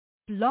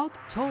Blog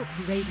Talk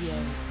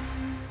Radio.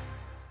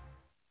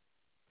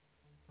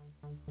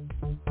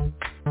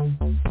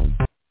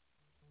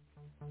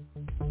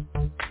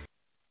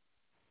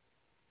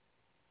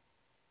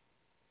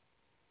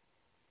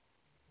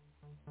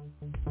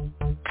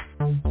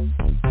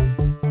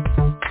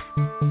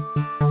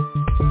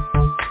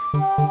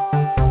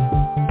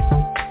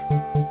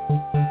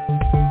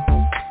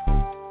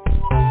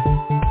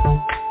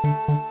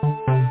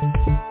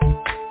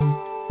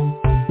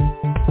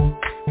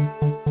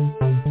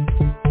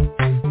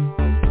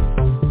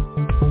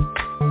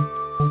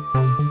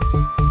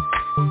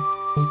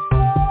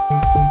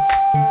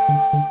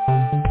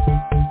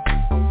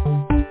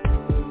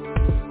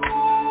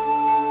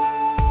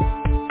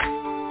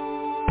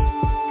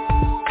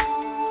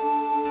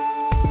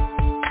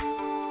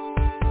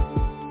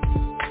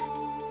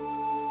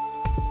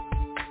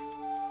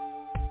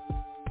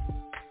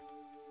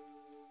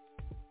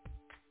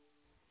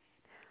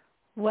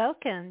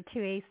 Welcome to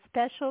a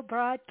special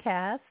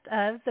broadcast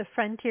of The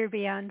Frontier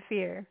Beyond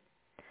Fear.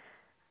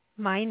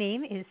 My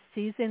name is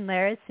Susan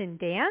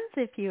Larison-Dans,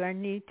 if you are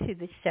new to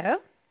the show.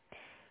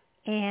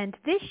 And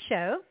this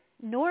show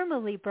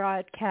normally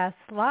broadcasts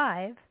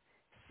live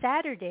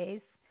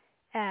Saturdays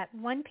at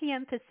 1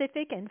 p.m.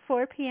 Pacific and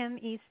 4 p.m.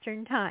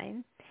 Eastern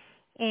Time.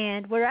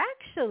 And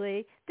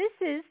this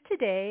is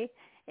today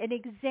an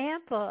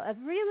example of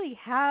really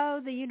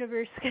how the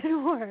universe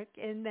can work,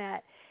 in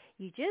that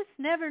you just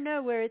never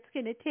know where it's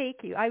going to take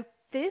you.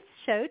 This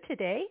show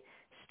today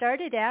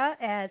started out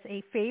as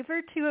a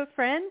favor to a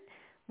friend,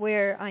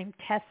 where I'm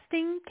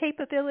testing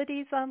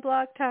capabilities on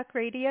Blog Talk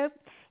Radio.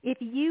 If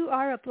you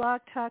are a Blog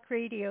Talk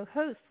Radio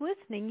host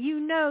listening, you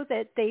know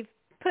that they've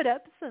put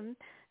up some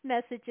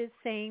messages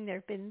saying there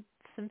have been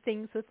some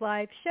things with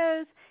live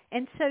shows.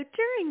 And so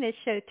during this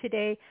show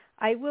today,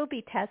 I will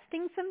be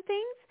testing some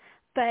things,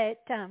 but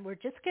we're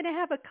just going to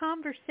have a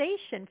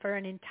conversation for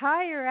an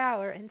entire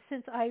hour. And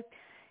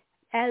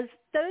as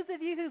those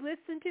of you who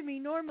listen to me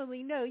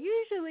normally know,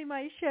 usually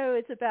my show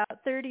is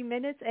about 30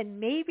 minutes, and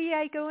maybe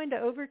I go into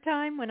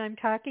overtime when I'm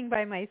talking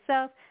by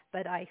myself,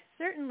 but I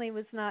certainly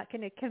was not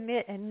going to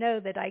commit and know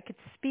that I could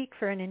speak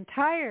for an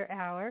entire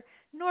hour,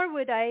 nor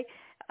would I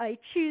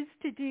choose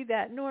to do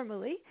that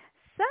normally.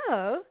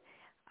 So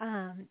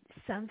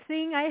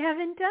something I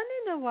haven't done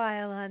in a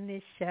while on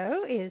this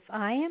show is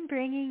I am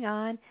bringing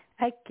on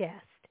a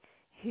guest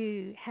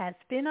who has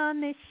been on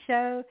this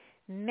show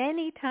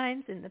many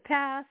times in the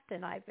past,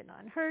 and I've been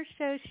on her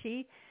show.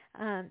 She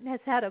has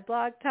had a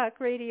Blog Talk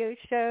Radio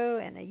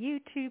show and a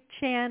YouTube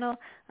channel,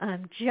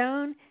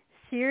 Joan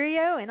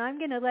Serio, and I'm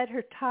going to let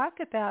her talk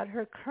about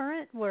her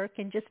current work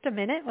in just a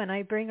minute when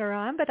I bring her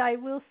on. But I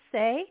will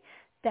say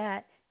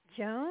that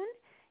Joan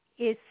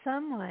is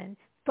someone,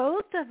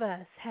 both of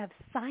us have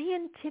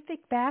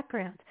scientific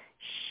backgrounds.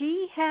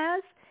 She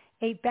has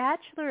a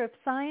Bachelor of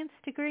Science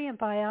degree in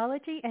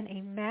biology and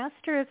a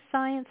Master of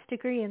Science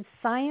degree in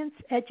science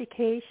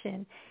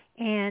education.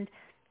 And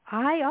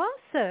I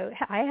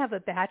have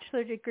a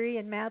bachelor degree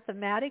in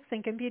mathematics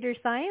and computer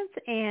science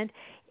and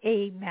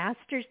a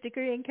master's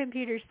degree in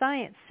computer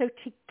science. So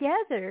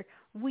together,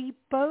 we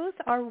both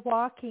are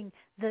walking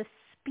the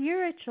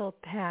spiritual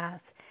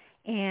path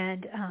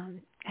and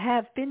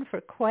have been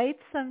for quite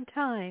some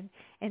time.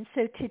 And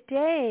so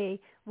today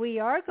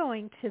we are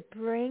going to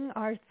bring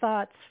our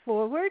thoughts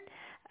forward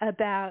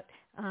about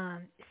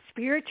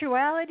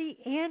spirituality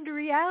and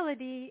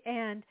reality,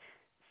 and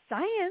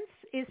science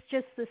is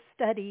just the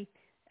study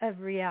of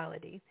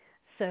reality.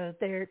 So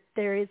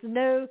there is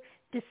no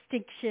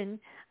distinction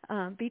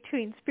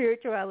between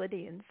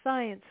spirituality and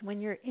science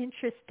when you're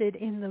interested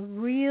in the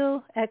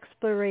real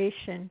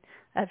exploration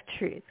of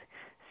truth.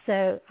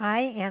 So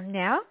I am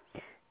now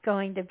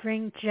going to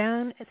bring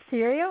Joan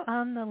Serio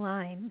on the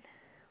line.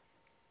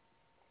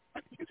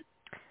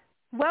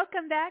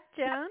 Welcome back,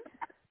 Joan.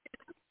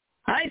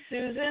 Hi,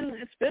 Susan.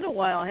 It's been a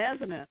while,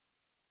 hasn't it?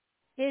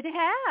 It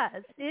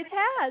has.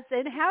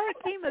 And how it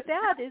came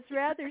about is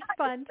rather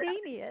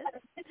spontaneous.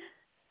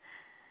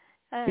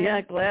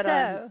 Glad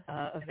I'm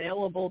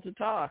available to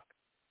talk.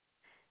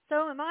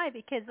 So am I,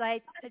 because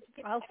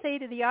I'll say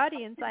to the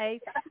audience, I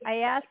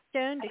asked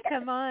Joan to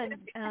come on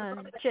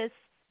just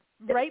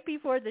right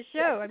before the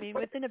show. I mean,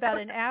 within about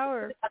an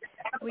hour,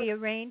 we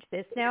arranged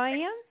this. Now, I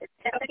am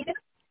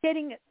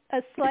getting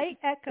a slight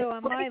echo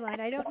on my line.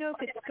 I don't know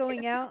if it's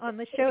going out on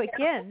the show.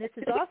 Again, this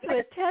is also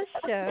a test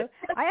show.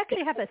 I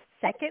actually have a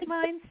second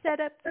line set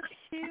up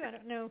too. I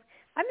don't know.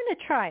 I'm going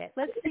to try it.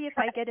 Let's see if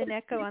I get an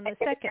echo on the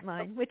second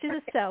line, which is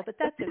a cell, but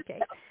that's okay.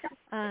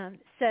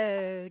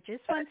 So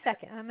just one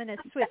second. I'm going to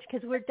switch,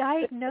 because we're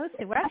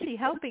diagnosing. We're actually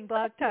helping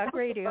Blog Talk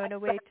Radio in a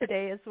way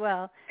today as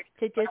well,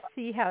 to just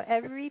see how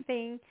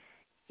everything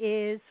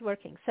is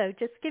working. So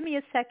just give me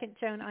a second,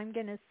 Joan. I'm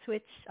going to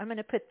switch. I'm going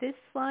to put this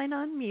line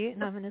on mute,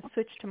 and I'm going to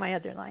switch to my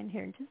other line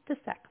here in just a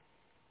sec.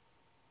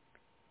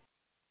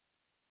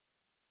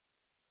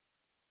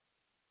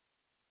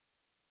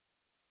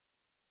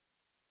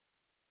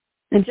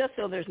 And just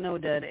so there's no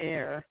dead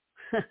air,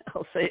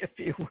 I'll say a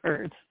few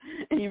words.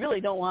 And you really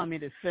don't want me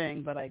to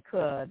sing, but I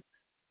could.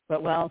 But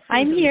Susan,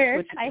 I'm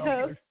here. I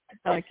hope.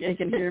 Okay, you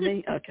can hear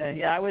me? Okay.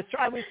 Yeah, I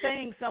was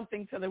saying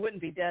something so there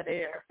wouldn't be dead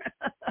air.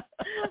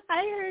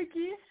 I heard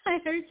you.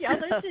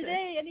 Although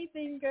today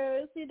anything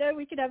goes.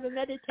 We could have a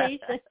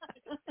meditation.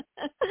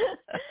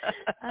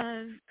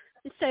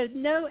 So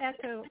no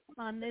echo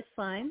on this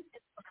line.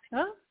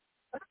 Oh,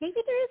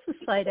 maybe there is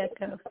a slight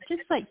echo.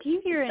 Just do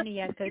you hear any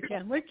echo,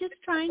 Joan? We're just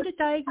trying to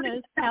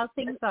diagnose how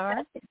things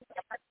are.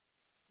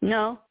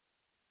 No.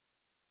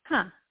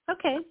 Huh.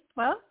 Okay.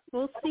 Well,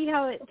 we'll see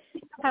how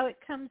it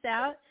comes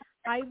out.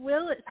 I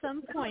will at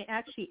some point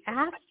actually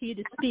ask you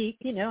to speak.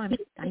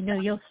 I know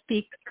you'll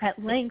speak at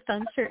length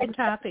on certain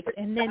topics,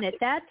 and then at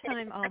that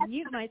time I'll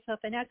mute myself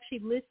and actually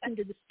listen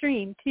to the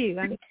stream too.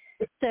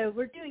 So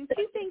we're doing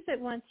two things at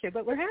once here,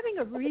 but we're having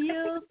a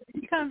real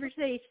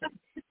conversation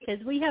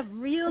because we have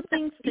real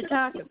things to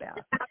talk about.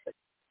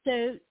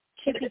 So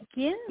to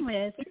begin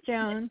with,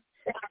 Joan,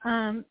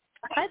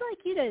 I'd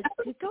like you to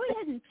go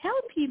ahead and tell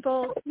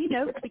people,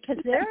 because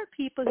there are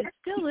people who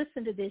still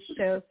listen to this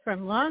show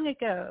from long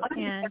ago,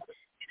 and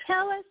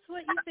tell us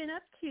what you've been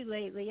up to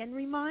lately and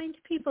remind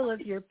people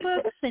of your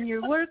books and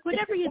your work,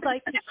 whatever you'd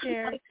like to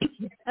share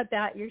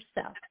about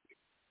yourself.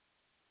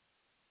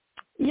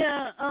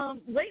 Yeah,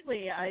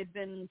 lately I've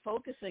been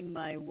focusing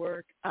my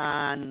work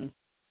on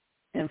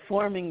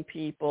informing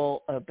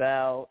people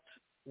about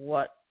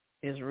what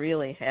is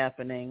really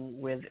happening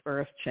with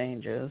Earth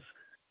changes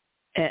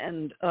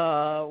and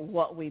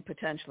what we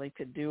potentially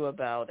could do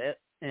about it.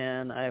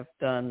 And I've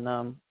done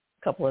a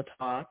couple of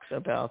talks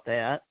about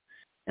that.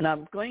 And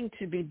I'm going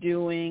to be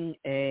doing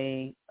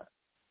a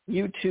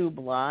YouTube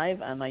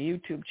Live on my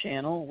YouTube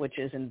channel, which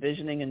is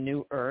Envisioning a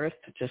New Earth.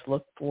 Just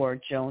look for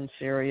Joan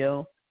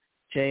Serio,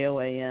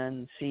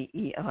 JoanCerio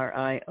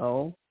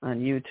on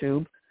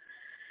YouTube.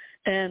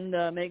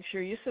 And make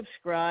sure you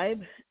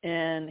subscribe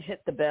and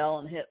hit the bell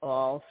and hit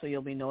all so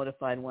you'll be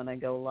notified when I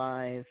go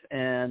live.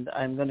 And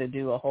I'm going to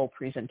do a whole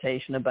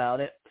presentation about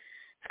it.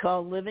 It's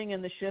called Living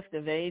in the Shift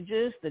of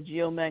Ages, the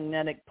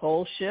Geomagnetic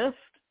Pole Shift,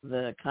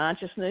 the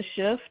Consciousness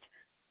Shift,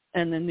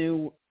 and the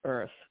New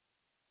Earth.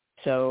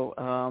 So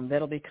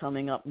that'll be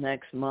coming up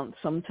next month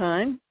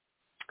sometime.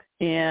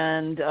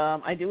 And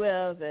I do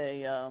have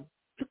a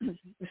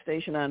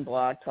station on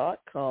Blog Talk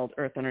called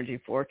Earth Energy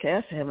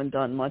Forecast. I haven't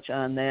done much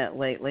on that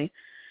lately.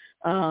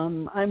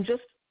 I'm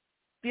just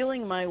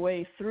feeling my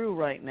way through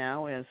right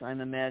now, as I'm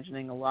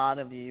imagining a lot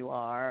of you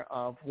are,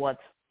 of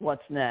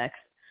what's next.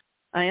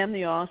 I am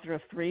the author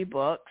of 3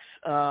 books.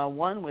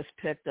 One was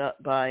picked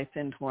up by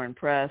Findhorn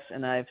Press,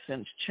 and I've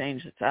since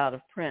changed it out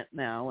of print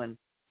now, and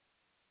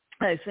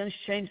I've since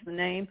changed the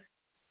name,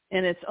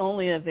 and it's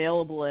only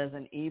available as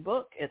an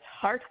ebook. It's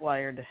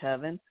Heartwired to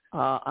Heaven,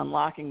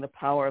 Unlocking the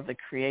Power of the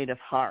Creative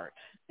Heart.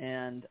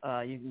 And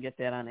you can get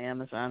that on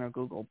Amazon or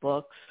Google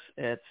Books.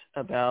 It's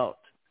about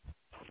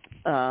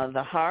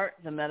the heart,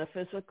 the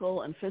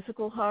metaphysical and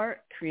physical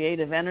heart,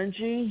 creative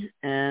energy,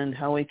 and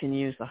how we can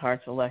use the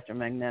heart's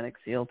electromagnetic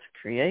field to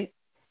create.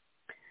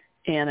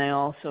 And I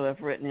also have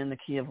written In the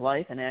Key of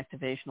Life, an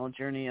activational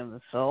journey of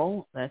the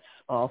soul. That's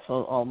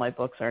also, all my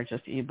books are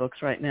just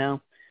ebooks right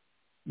now.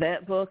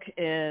 That book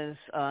is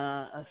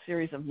a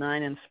series of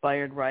 9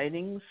 inspired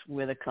writings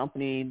with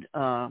accompanied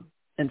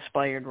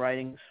inspired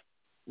writings.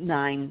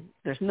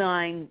 There's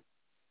 9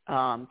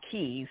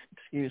 keys,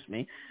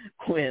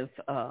 with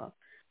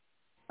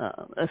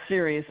a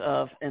series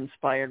of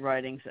inspired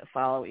writings that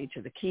follow each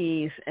of the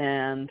keys,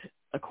 and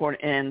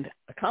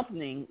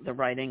accompanying the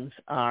writings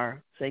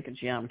are sacred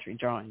geometry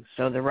drawings.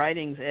 So the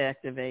writings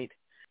activate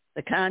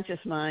the conscious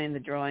mind, the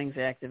drawings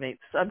activate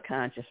the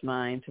subconscious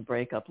mind to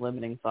break up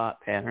limiting thought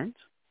patterns.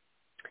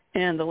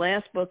 And the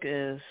last book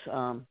is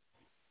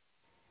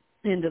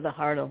Into the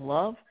Heart of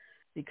Love,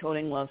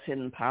 Decoding Love's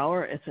Hidden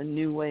Power. It's a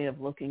new way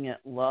of looking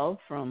at love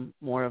from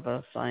more of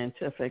a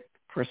scientific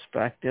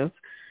perspective.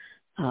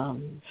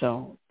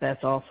 So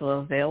that's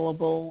also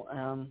available.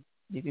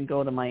 You can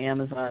go to my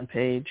Amazon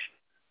page,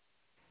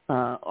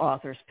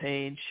 author's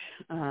page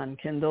on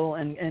Kindle,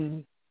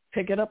 and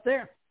pick it up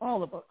there, all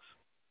the books.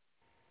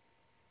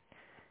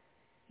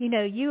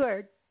 You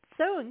are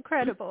so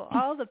incredible,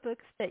 all the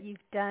books that you've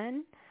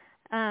done.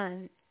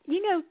 I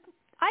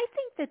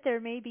think that there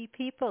may be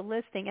people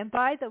listening. And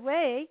by the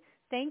way,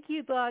 thank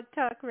you, Blog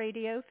Talk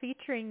Radio,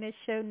 featuring this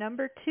show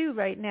number 2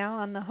 right now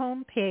on the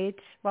home page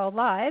while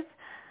live.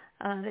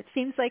 It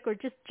seems like we're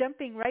just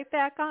jumping right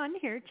back on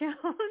here, Joan.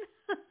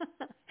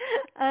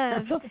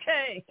 That's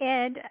okay.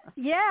 And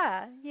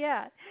yeah.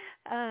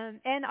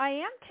 And I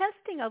am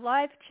testing a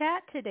live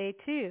chat today,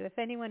 too, if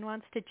anyone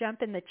wants to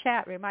jump in the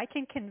chat room. I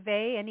can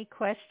convey any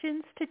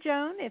questions to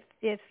Joan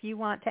if you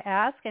want to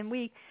ask. And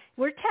we're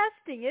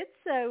testing it,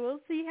 so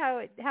we'll see how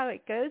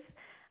it goes.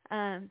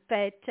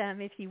 But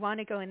if you want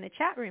to go in the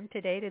chat room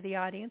today to the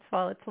audience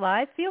while it's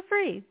live, feel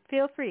free,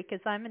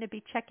 because I'm going to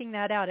be checking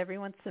that out every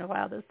once in a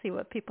while to see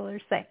what people are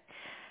saying.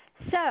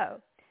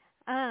 So,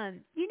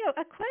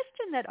 a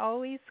question that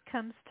always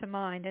comes to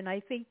mind, and I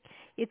think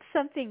it's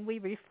something we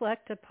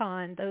reflect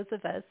upon, those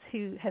of us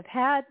who have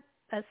had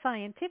a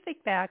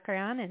scientific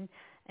background,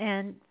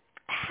 and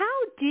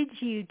how did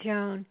you,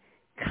 Joan,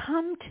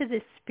 come to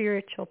this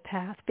spiritual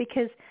path?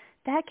 Because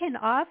that can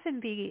often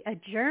be a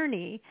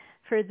journey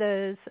for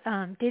those.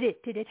 Did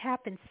it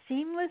happen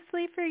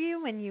seamlessly for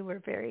you when you were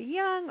very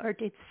young, or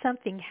did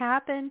something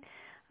happen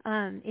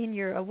in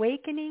your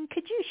awakening?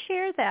 Could you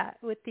share that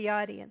with the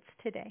audience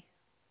today?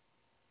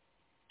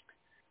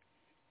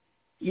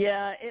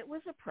 Yeah, it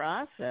was a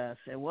process.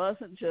 It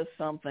wasn't just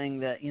something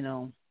that,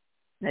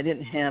 I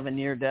didn't have a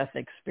near-death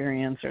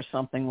experience or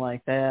something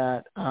like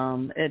that.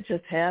 It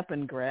just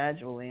happened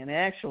gradually. And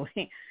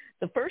actually,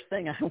 the first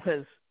thing I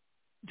was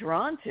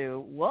drawn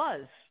to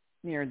was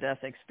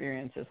near-death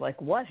experiences, like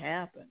what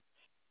happens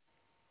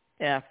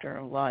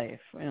after life,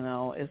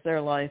 is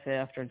there life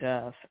after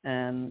death?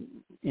 And,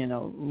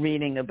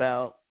 reading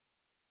about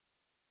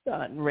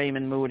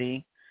Raymond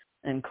Moody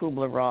and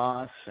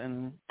Kubler-Ross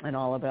and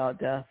all about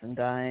death and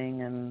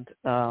dying and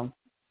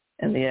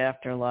the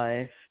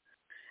afterlife.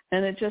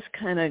 And it just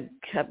kind of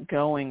kept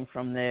going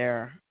from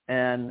there.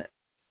 And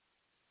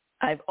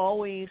I've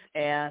always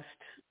asked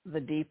the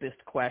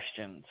deepest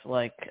questions,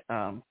 like,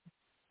 why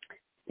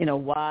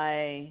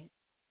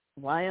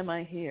am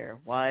I here?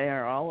 Why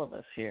are all of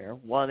us here?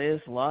 What is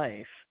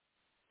life?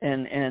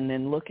 And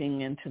in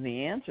looking into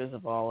the answers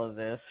of all of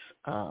this,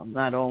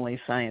 not only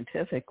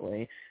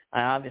scientifically,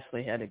 I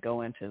obviously had to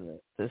go into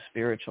the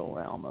spiritual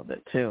realm of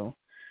it too.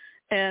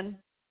 And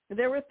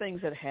there were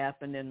things that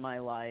happened in my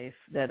life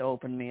that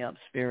opened me up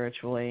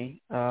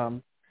spiritually.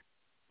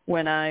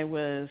 When I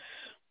was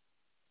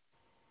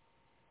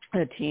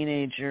a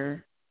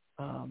teenager,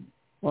 I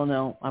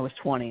was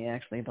 20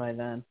 actually by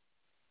then.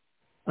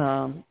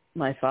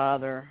 My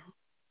father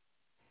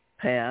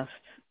passed,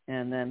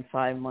 and then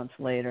 5 months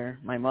later,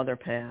 my mother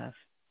passed.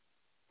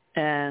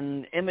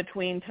 And in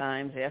between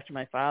times, after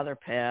my father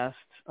passed,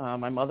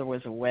 my mother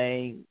was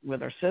away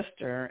with her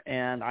sister,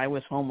 and I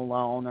was home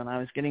alone, and I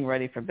was getting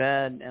ready for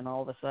bed, and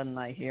all of a sudden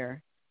I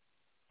hear,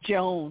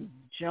 Joan,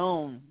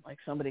 like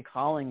somebody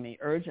calling me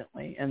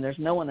urgently, and there's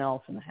no one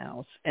else in the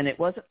house. And it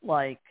wasn't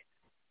like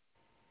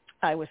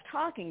I was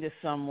talking to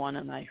someone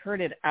and I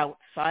heard it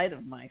outside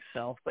of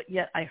myself, but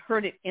yet I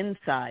heard it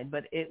inside,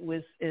 but it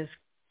was as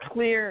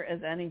clear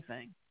as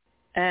anything.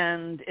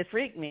 And it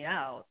freaked me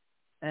out.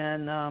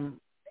 And,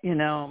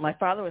 my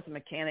father was a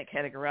mechanic,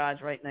 had a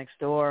garage right next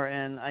door,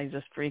 and I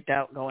just freaked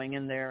out going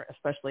in there,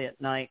 especially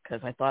at night, because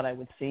I thought I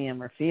would see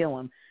him or feel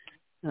him.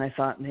 And I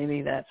thought,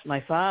 maybe that's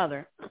my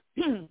father.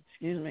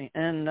 Excuse me.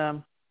 And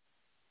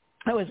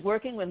I was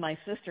working with my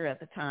sister at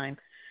the time,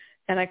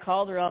 and I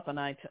called her up, and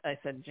I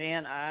said,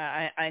 Jan,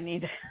 I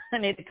need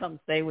to come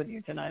stay with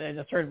you tonight. I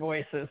just heard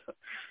voices.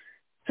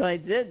 So I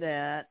did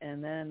that,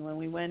 and then when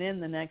we went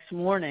in the next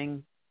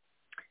morning,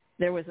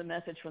 there was a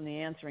message from the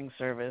answering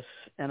service,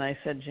 and I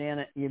said,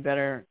 Janet, you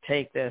better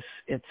take this.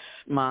 It's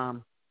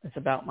Mom. It's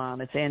about Mom.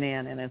 It's Aunt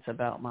Ann, and it's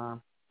about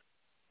Mom.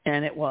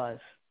 And it was.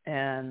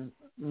 And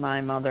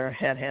my mother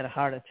had a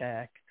heart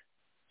attack,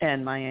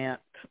 and my aunt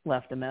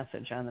left a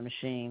message on the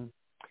machine.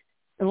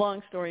 And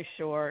long story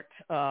short,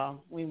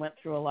 we went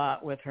through a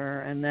lot with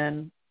her, and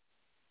then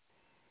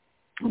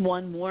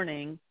one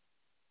morning,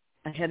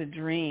 I had a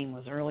dream. It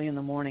was early in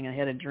the morning. I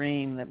had a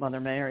dream that Mother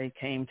Mary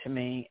came to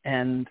me,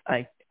 and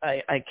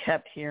I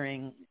kept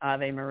hearing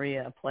Ave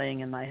Maria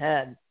playing in my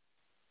head,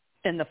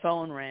 and the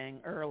phone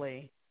rang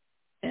early,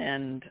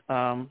 and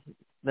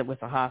that was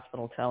the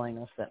hospital telling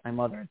us that my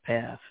mother had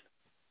passed.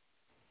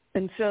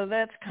 And so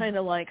that's kind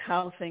of like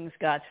how things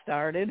got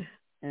started,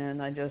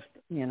 and I just,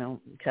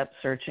 kept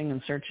searching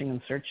and searching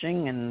and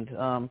searching,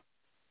 and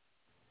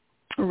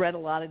read a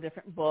lot of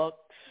different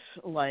books,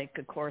 like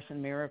A Course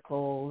in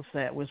Miracles.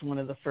 That was one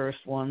of the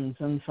first ones,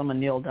 and some of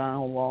Neil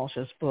Donald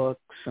Walsh's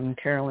books, and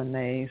Carolyn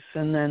Mace,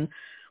 and then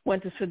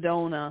went to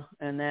Sedona,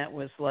 and that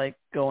was like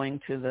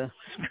going to the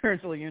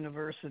spiritual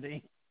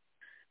university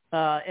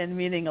and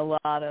meeting a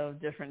lot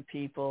of different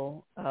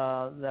people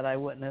that I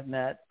wouldn't have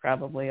met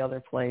probably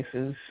other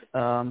places.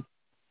 And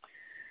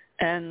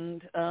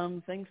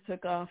things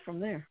took off from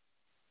there.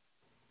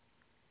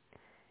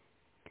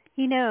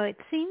 It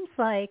seems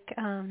like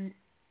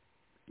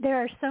there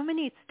are so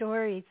many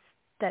stories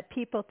that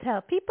people tell,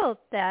 people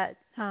that,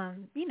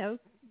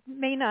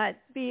 may not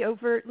be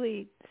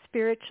overtly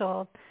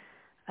spiritual,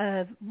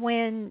 of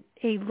when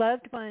a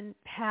loved one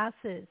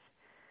passes,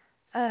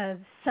 of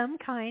some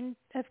kind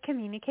of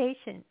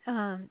communication,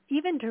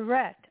 even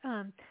direct.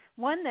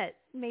 One that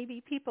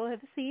maybe people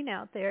have seen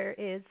out there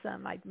is,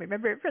 I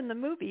remember it from the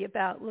movie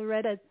about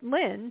Loretta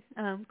Lynn,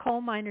 coal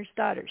miner's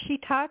daughter. She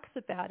talks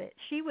about it.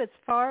 She was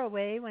far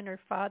away when her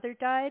father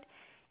died,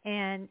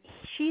 and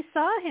she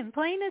saw him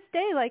plain as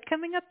day, like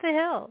coming up the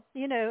hill,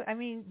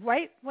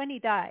 right when he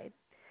died.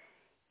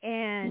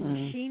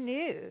 And she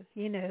knew,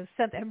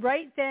 something. And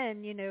right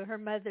then, her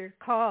mother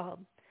called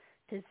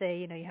to say,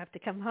 you have to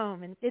come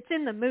home. And it's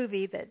in the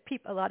movie that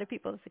a lot of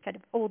people, it's a kind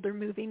of older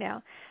movie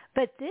now.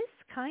 But this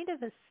kind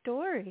of a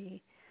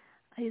story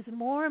is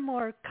more and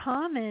more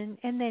common.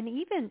 And then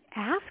even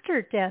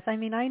after death, I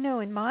know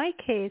in my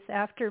case,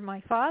 after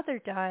my father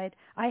died,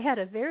 I had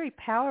a very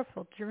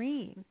powerful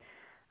dream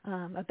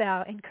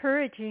about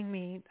encouraging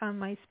me on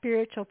my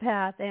spiritual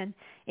path. And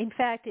in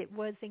fact, it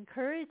was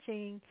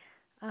encouraging,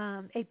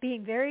 it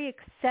being very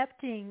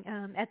accepting.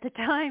 At the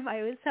time,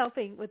 I was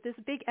helping with this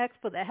big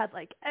expo that had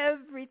like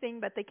everything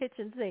but the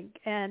kitchen sink.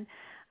 And,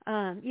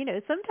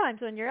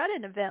 sometimes when you're at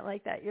an event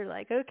like that, you're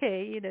like,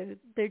 okay,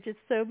 there are just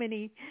so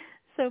many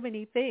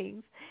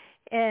things.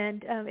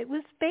 And it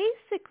was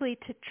basically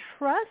to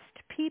trust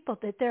people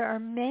that there are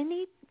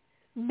many,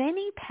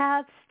 many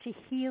paths to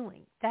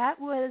healing. That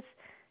was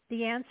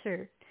the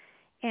answer.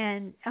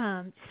 And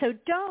so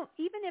don't,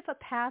 even if a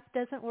path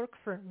doesn't work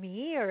for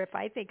me, or if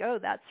I think, oh,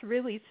 that's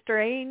really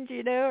strange,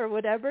 or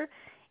whatever,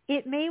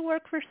 it may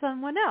work for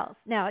someone else.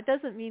 Now, it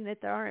doesn't mean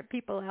that there aren't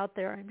people out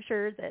there, I'm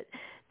sure, that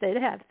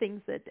have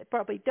things that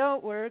probably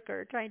don't work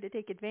or are trying to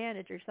take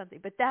advantage or something.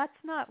 But that's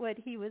not what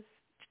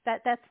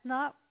that's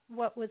not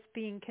what was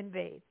being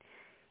conveyed.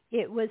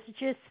 It was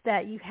just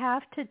that you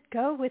have to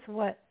go with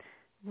what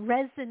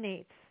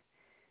resonates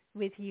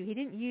with you. He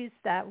didn't use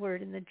that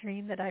word in the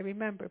dream that I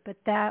remember, but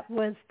that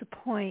was the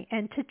point.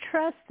 And to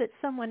trust that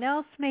someone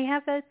else may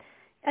have a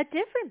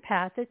different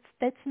path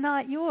that's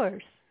not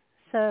yours.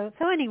 So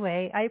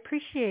anyway, I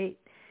appreciate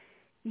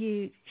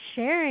you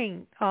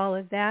sharing all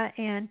of that,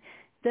 and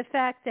the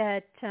fact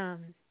that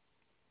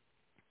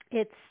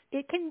it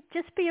can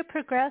just be a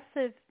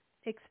progressive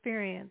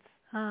experience,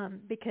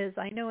 because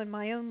I know in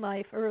my own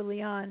life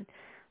early on,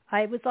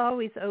 I was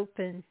always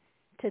open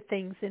to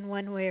things in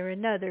one way or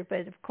another,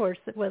 but of course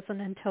it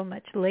wasn't until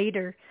much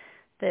later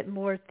that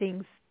more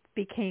things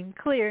became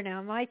clear.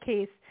 Now in my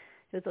case,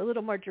 it was a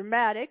little more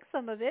dramatic,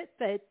 some of it,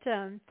 but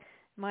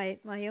my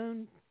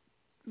own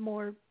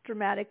more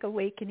dramatic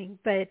awakening,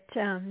 but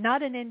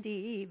not an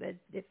NDE, but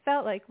it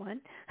felt like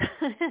one.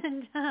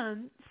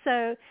 And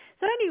so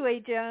anyway,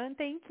 Joan,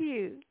 thank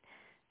you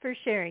for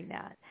sharing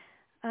that.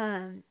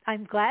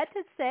 I'm glad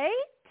to say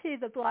to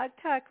the Blog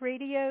Talk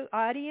Radio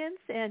audience,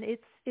 and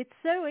it's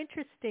so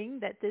interesting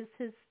that this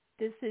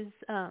is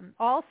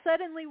all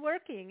suddenly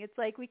working. It's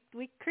like we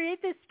create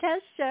this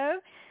test show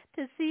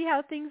to see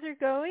how things are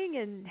going,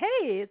 and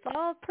hey, it's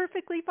all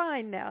perfectly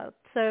fine now.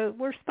 So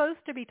we're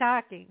supposed to be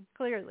talking,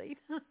 clearly.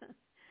 So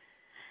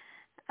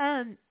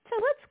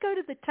let's go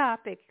to the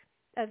topic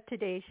of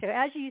today's show.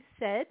 As you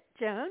said,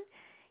 Joan,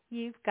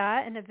 you've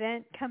got an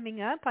event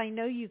coming up. I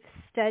know you've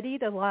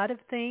studied a lot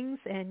of things,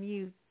 and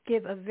you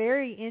give a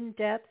very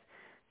in-depth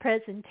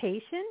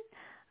presentation.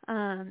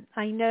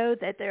 I know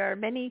that there are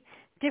many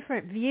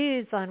different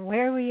views on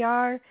where we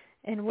are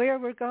and where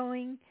we're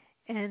going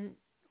and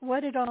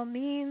what it all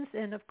means.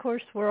 And of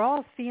course, we're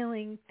all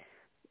feeling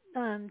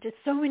just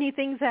so many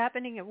things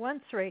happening at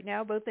once right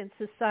now, both in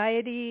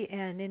society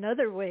and in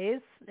other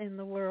ways in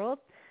the world.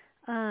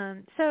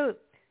 So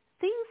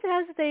things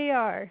as they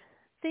are,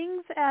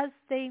 things as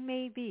they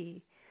may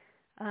be.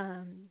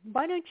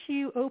 Why don't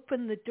you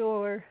open the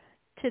door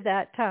to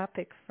that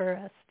topic for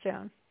us,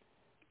 Joan?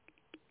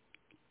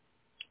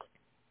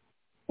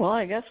 Well,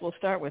 I guess we'll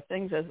start with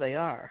things as they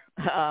are.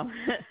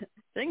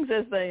 Things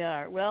as they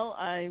are. Well,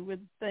 I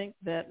would think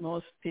that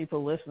most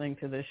people listening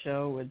to this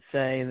show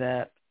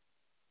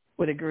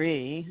would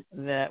agree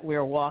that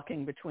we're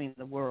walking between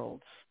the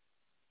worlds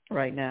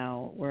right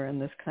now. We're in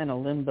this kind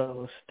of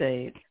limbo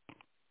state,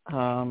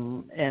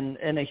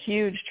 and a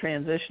huge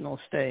transitional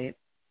state.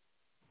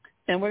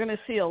 And we're going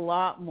to see a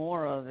lot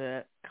more of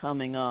it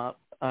coming up.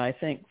 I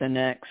think the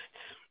next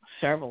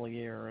several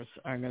years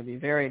are going to be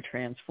very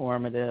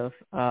transformative.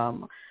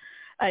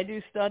 I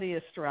do study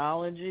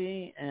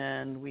astrology,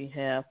 and we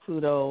have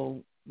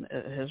Pluto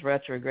has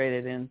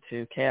retrograded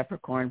into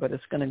Capricorn, but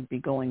it's going to be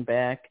going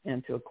back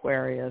into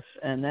Aquarius,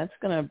 and that's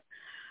going to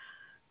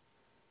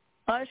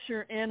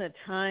usher in a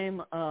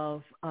time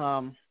of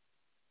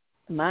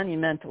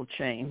monumental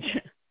change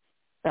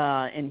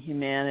in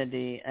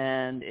humanity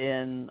and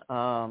in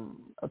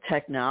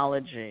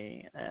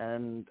technology,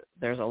 and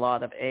there's a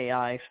lot of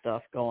AI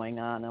stuff going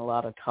on, and a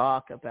lot of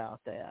talk about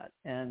that,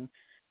 and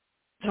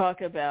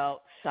talk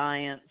about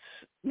science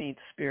meets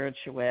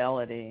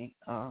spirituality.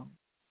 I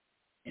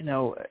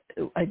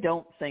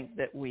don't think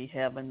that we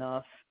have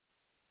enough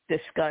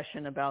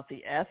discussion about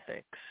the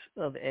ethics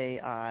of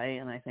AI,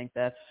 and I think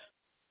that's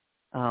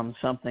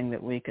something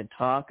that we could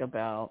talk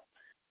about.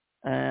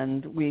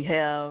 And we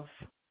have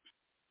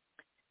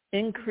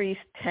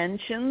increased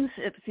tensions,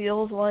 it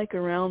feels like,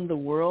 around the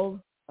world.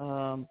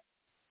 The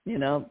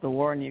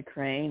war in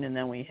Ukraine, and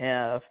then we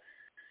have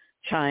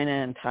China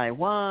and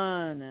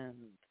Taiwan and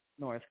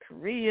North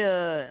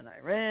Korea and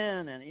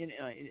Iran, and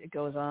it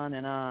goes on.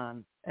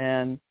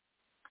 And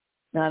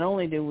not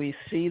only do we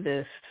see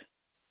this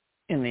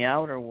in the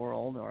outer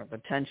world, or the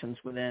tensions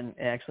within,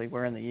 actually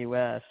we're in the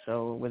U.S.,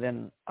 so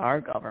within our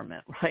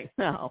government right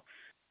now,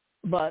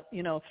 but,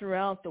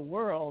 throughout the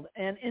world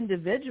and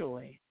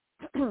individually.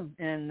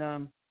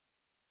 And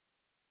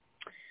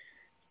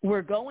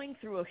we're going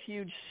through a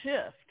huge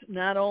shift,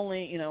 not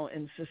only,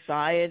 in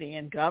society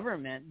and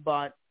government,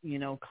 but,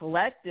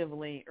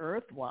 collectively,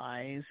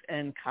 earth-wise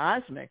and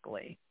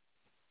cosmically.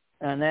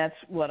 And that's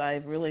what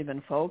I've really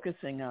been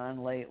focusing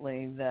on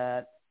lately,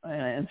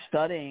 and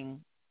studying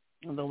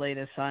the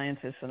latest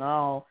scientists and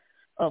all,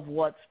 of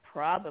what's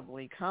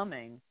probably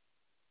coming,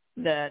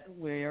 that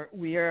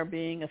we are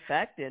being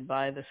affected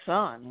by the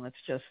sun. Let's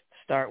just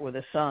start with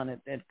the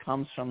sun. It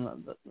comes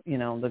from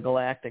the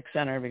galactic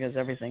center because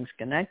everything's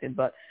connected.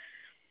 But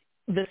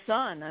the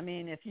sun, I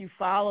mean, if you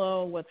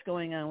follow what's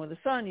going on with the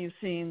sun, you've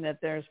seen that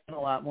there's been a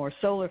lot more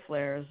solar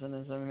flares. And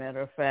as a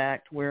matter of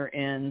fact, we're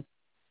in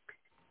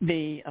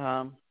the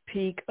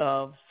peak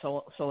of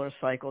solar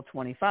cycle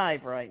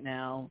 25 right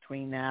now,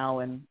 between now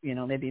and,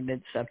 maybe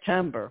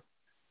mid-September.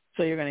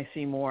 So you're going to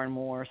see more and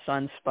more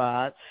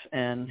sunspots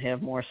and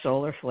have more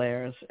solar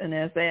flares. And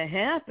as that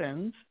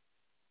happens,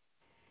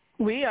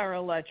 we are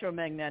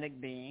electromagnetic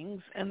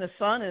beings, and the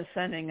sun is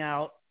sending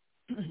out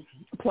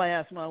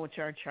plasma, which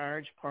are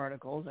charged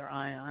particles or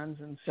ions.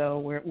 And so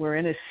we're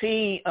in a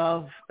sea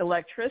of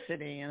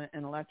electricity and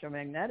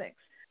electromagnetics,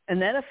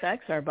 and that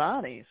affects our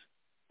bodies.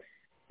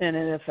 And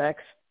it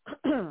affects,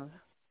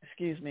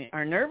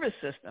 our nervous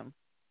system,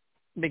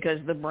 because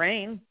the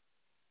brain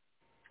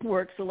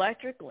works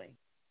electrically.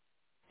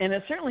 And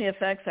it certainly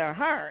affects our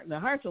heart. The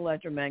heart's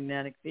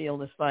electromagnetic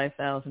field is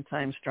 5,000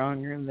 times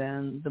stronger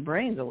than the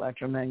brain's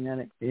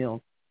electromagnetic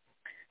field.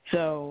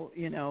 So,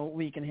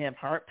 we can have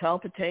heart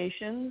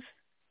palpitations.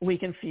 We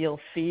can feel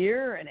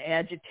fear and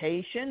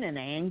agitation and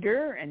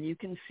anger, and you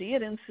can see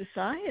it in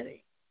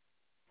society.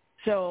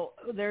 So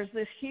there's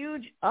this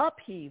huge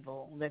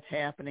upheaval that's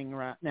happening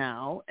right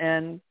now,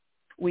 and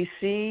we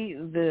see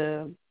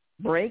the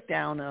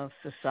breakdown of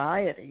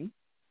society.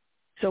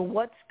 So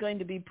what's going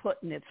to be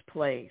put in its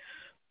place?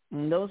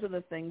 And those are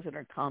the things that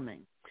are coming.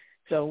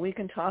 So we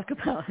can talk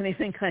about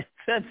anything I've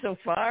said so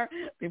far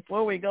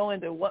before we go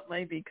into what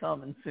may be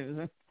coming,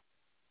 Susan.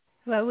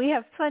 Well, we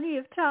have plenty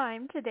of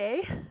time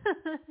today.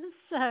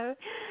 So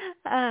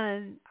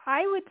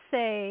I would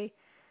say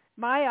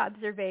my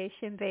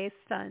observation based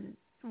on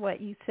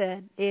what you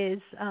said is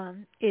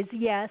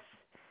yes.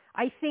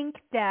 I think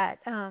that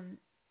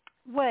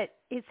what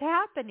is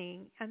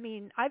happening, I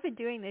mean, I've been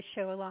doing this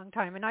show a long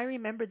time, and I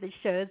remember the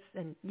shows,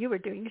 and you were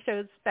doing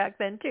shows back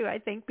then too, I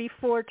think,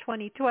 before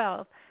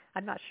 2012.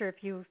 I'm not sure if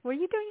were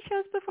you doing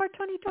shows before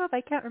 2012?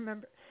 I can't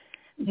remember.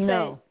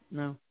 No.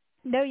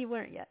 No, you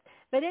weren't yet.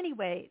 But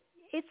anyway,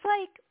 it's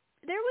like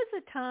there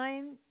was a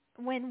time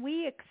when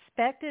we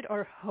expected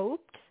or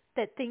hoped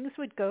that things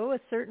would go a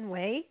certain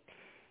way.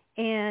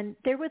 And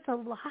there was a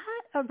lot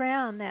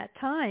around that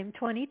time,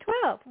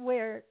 2012,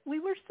 where we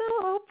were so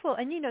hopeful.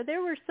 And,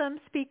 there were some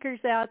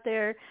speakers out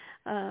there,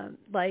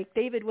 like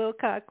David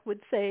Wilcock would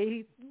say,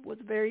 he was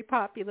very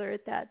popular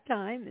at that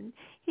time. And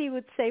he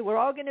would say, we're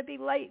all going to be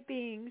light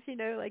beings,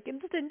 like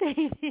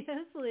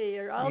instantaneously,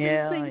 or all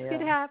these things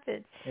could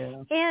happen.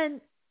 Yeah. And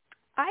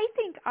I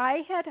think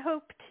I had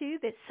hoped, too,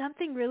 that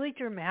something really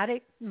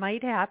dramatic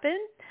might happen.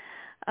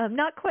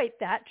 Not quite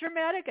that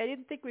dramatic. I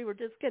didn't think we were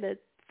just going to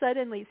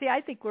suddenly,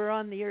 I think we're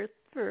on the earth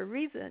for a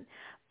reason.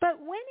 But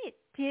when it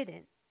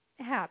didn't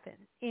happen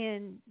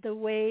in the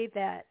way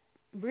that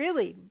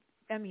really,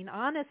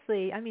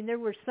 honestly, there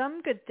were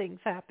some good things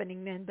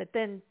happening then, but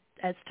then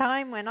as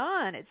time went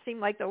on, it seemed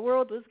like the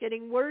world was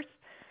getting worse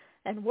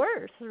and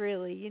worse,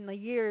 really, in the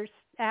years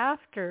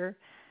after.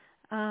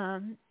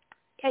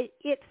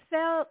 It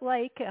felt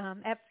like,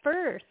 at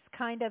first,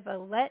 kind of a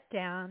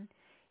letdown,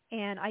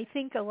 and I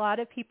think a lot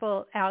of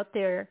people out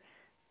there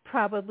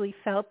probably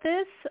felt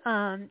this,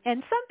 and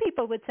some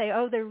people would say,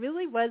 oh, there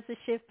really was a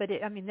shift, but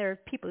there are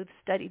people who've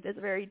studied this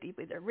very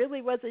deeply. There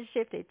really was a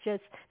shift. It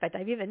just, in fact,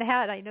 I've even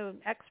had, I know, an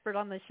expert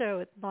on the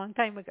show a long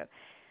time ago.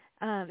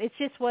 It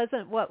just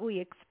wasn't what we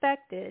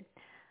expected,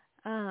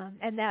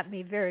 and that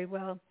may very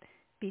well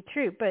be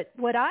true. But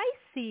what I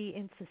see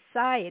in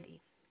society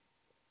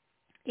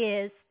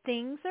is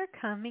things are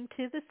coming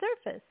to the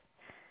surface.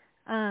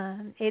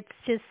 It's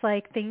just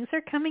like things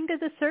are coming to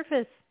the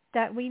surface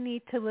that we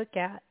need to look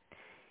at.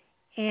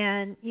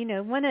 And,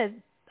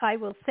 I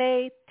will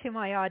say to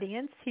my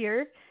audience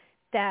here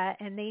that,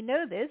 and they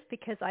know this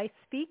because I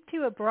speak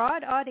to a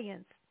broad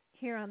audience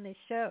here on this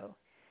show,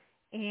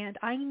 and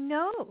I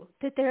know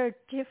that there are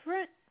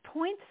different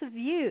points of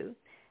view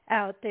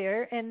out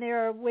there, and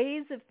there are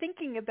ways of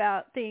thinking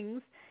about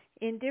things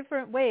in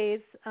different ways.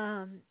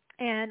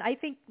 And I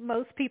think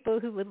most people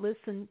who would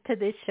listen to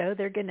this show,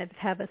 they're going to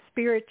have a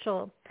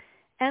spiritual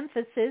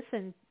emphasis,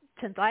 and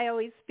since I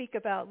always speak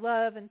about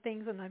love and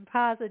things and I'm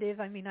positive,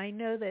 I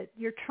know that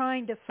you're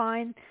trying to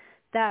find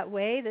that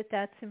way,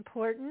 that's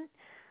important.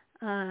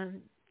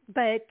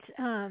 But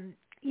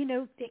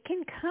it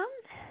can come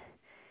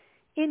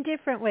in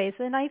different ways.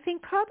 And I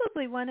think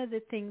probably one of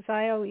the things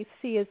I always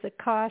see as a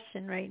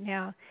caution right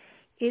now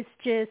is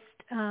just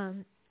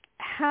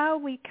how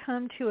we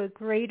come to a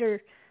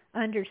greater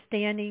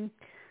understanding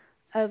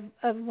of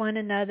one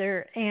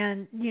another.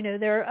 And,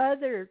 there are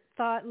other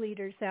thought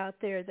leaders out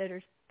there that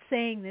are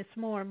saying this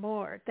more and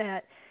more,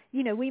 that,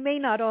 we may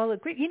not all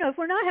agree. If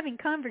we're not having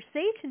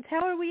conversations,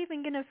 how are we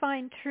even going to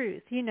find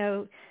truth,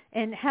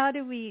 and how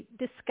do we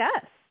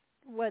discuss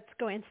what's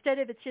going, instead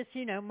of it's just,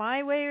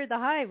 my way or the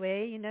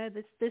highway,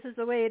 this is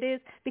the way it is,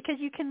 because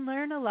you can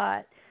learn a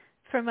lot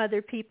from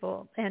other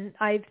people. And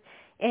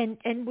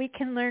and we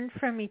can learn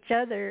from each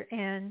other.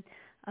 And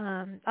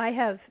I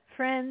have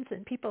friends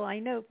and people I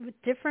know with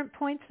different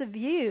points of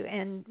view,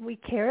 and we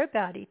care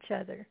about each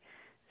other.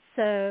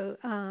 So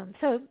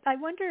I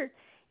wonder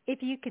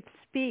if you could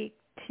speak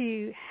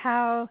to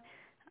how,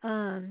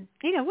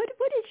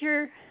 what is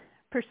your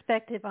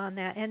perspective on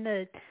that, and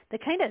the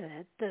kind of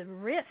the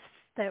rifts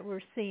that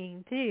we're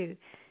seeing too,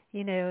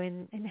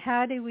 and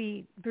how do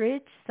we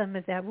bridge some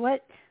of that?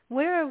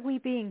 Where are we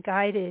being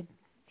guided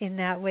in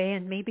that way?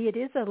 And maybe it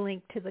is a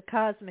link to the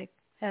cosmic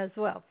as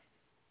well.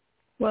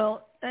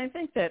 Well, I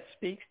think that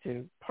speaks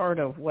to part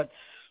of what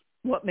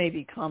may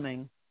be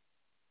coming.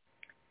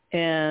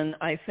 And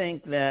I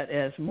think that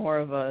as more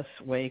of us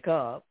wake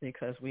up,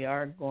 because we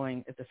are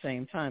going at the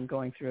same time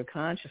going through a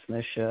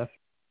consciousness shift,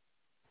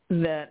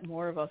 that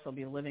more of us will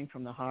be living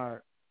from the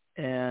heart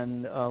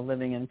and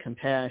living in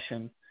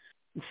compassion.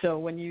 So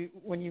when you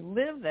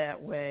live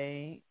that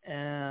way,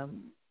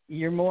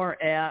 you're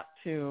more apt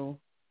to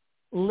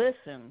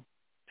listen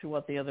to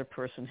what the other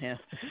person has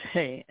to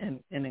say and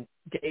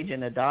engage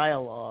in a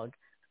dialogue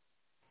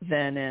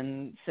than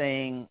in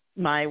saying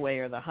my way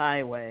or the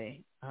highway.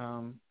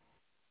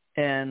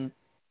 And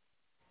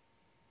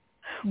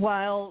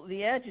while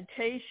the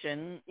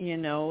agitation,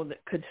 that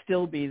could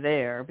still be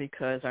there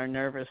because our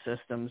nervous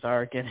systems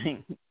are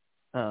getting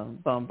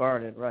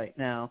bombarded right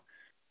now,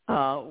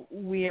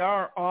 we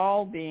are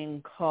all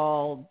being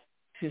called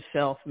to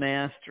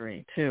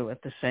self-mastery, too,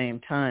 at the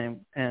same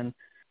time. And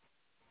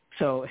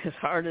so as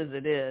hard as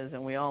it is,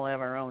 and we all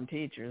have our own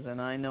teachers,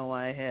 and I know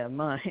I have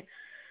mine,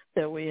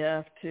 that we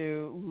have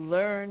to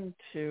learn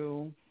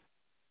to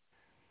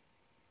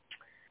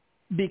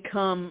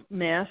become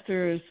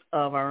masters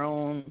of our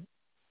own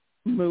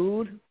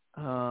mood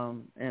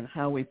and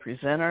how we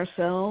present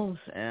ourselves,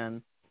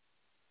 and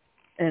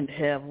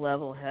have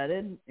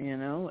level-headed,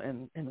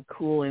 and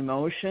cool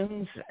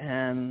emotions,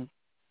 and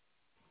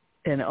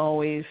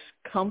always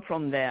come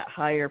from that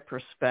higher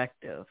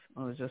perspective.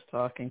 I was just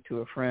talking to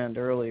a friend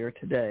earlier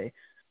today,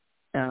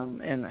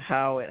 and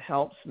how it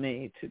helps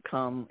me to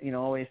come,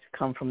 always to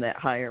come from that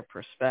higher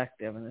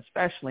perspective, and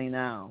especially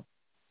now,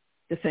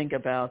 to think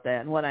about that.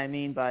 And what I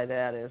mean by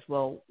that is,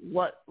 well,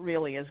 what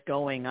really is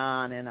going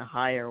on in a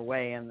higher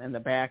way in the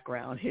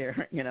background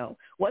here?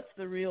 What's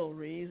the real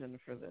reason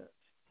for this?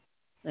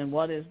 And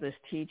what is this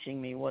teaching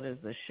me? What is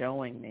this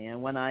showing me?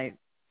 And when I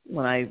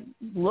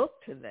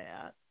look to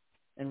that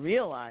and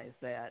realize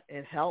that,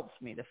 it helps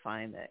me to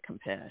find that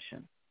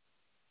compassion.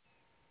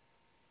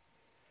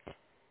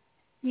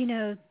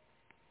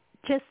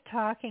 Just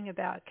talking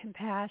about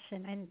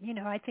compassion, and,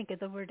 I think of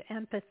the word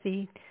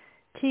empathy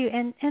too,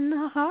 and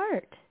the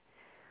heart.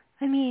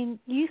 I mean,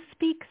 you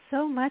speak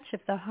so much of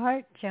the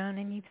heart, Joan,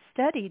 and you've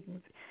studied.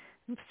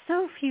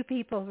 So few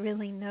people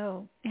really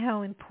know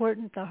how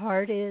important the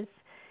heart is,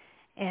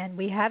 and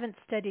we haven't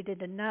studied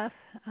it enough.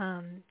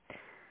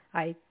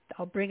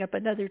 I'll bring up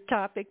another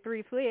topic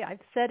briefly. I've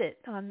said it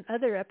on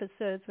other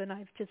episodes when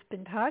I've just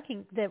been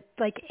talking, that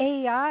like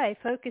AI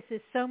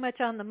focuses so much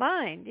on the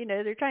mind.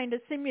 They're trying to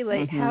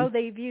simulate how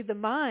they view the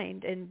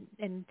mind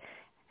and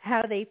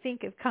how they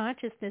think of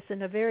consciousness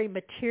in a very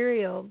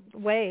material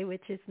way,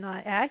 which is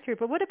not accurate.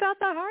 But what about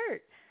the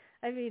heart?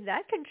 I mean,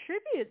 that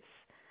contributes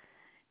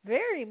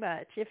very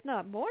much, if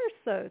not more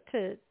so,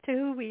 to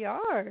who we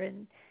are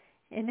and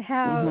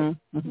how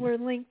we're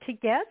linked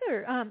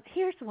together.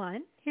 Here's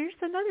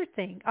another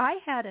thing. I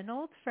had an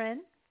old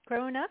friend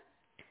growing up.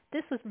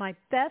 This was my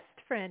best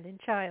friend in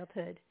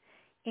childhood.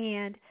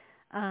 And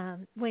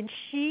when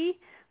she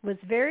was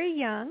very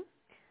young,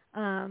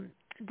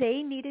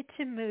 they needed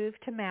to move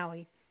to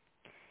Maui.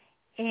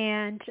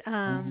 And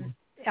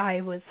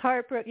I was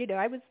heartbroken.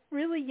 I was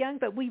really young,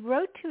 but we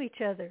wrote to each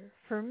other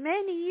for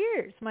many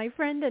years, my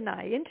friend and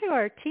I, into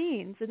our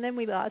teens, and then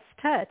we lost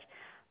touch.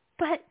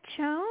 But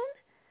Joan,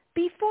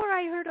 before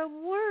I heard a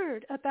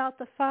word about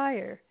the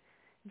fire,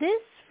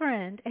 this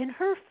friend and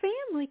her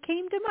family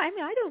came to mind.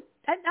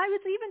 I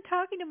was even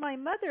talking to my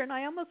mother, and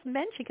I almost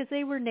mentioned, because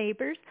they were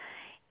neighbors,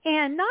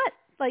 and not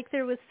like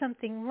there was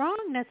something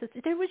wrong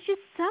necessarily. There was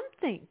just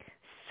something.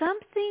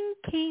 Something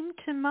came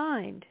to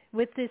mind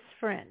with this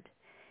friend,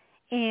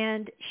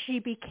 and she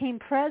became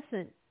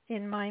present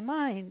in my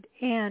mind.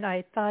 And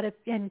I thought of,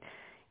 and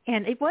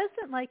it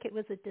wasn't like it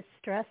was a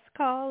distress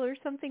call or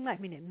something.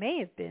 It may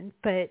have been,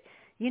 but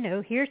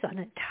here's an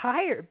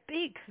entire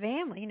big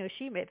family.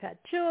 She may have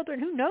had children.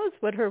 Who knows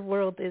what her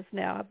world is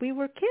now? We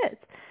were kids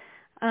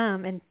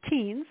and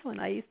teens when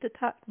I used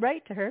to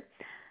write to her.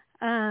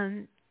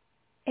 And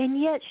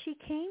yet she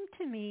came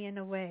to me in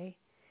a way.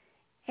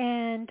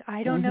 And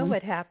I don't know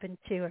what happened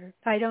to her.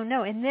 I don't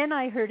know. And then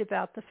I heard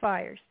about the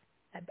fires.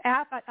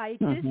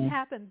 This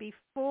happened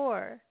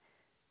before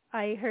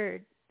I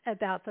heard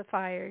about the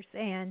fires.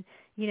 And,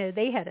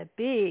 they had a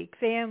big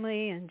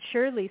family, and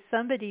surely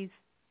somebody's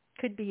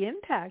could be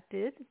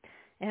impacted.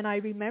 And I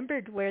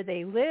remembered where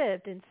they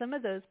lived, and some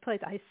of those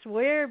places, I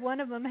swear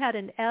one of them had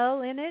an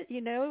L in it.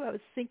 I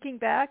was thinking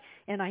back,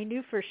 and I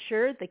knew for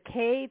sure the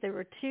K. There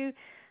were two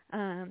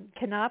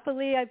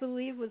Canopoli, I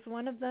believe, was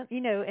one of them.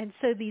 And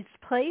so these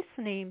place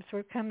names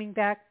were coming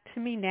back to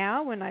me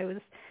now when I was.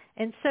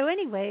 And so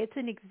anyway, it's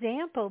an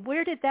example.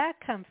 Where did that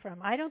come from?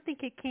 I don't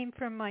think it came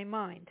from my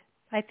mind.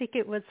 I think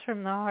it was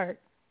from the heart.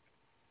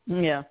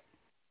 Yeah,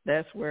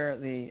 that's where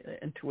the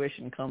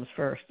intuition comes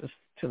first, is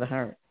to the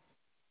heart.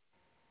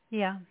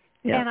 Yeah.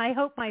 And I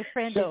hope my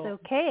friend is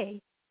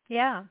okay.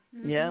 Yeah.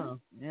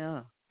 Mm-hmm.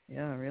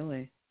 Yeah,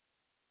 really.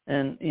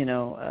 And,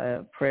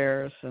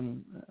 prayers,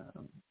 and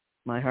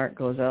my heart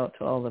goes out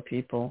to all the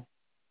people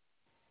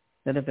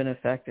that have been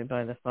affected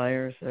by the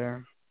fires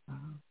there.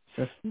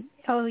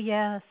 Oh,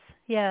 yes.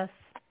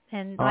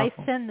 And awful. I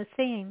send the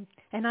same.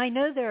 And I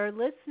know there are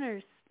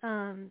listeners.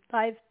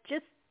 I've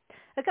just,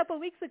 a couple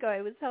of weeks ago,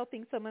 I was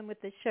helping someone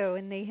with the show,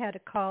 and they had a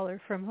caller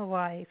from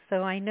Hawaii.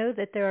 So I know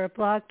that there are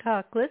Blog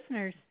Talk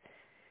listeners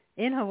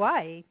in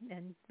Hawaii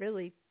and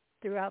really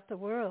throughout the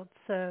world.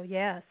 So,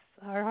 yes,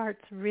 our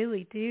hearts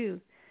really do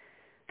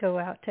go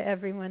out to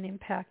everyone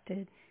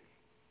impacted.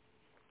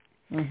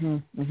 Mm-hmm,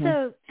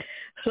 mm-hmm.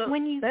 So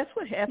when that's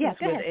what happens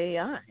with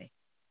AI.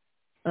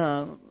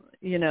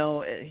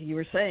 You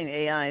were saying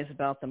AI is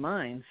about the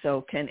mind.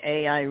 So can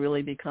AI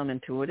really become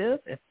intuitive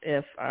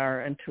if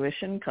our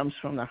intuition comes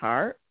from the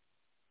heart?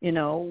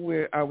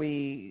 Are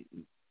we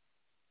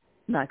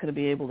not going to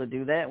be able to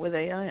do that with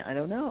AI? I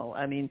don't know.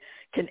 I mean,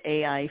 can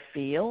AI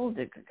feel?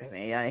 Can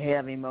AI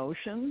have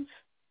emotions?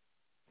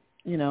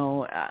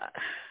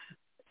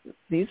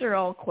 These are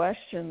all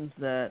questions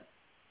that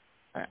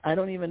I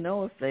don't even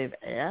know if they've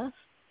asked.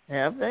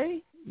 Have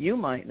they? You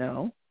might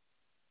know.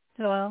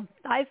 Well,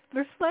 I've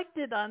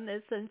reflected on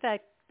this. In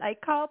fact, I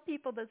call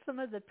people to some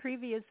of the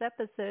previous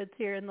episodes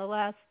here in the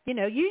last,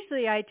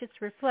 usually I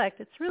just reflect.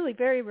 It's really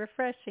very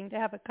refreshing to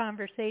have a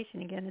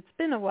conversation again. It's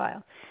been a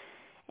while.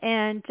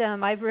 And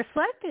I've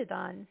reflected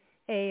on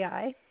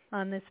AI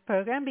on this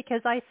program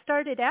because I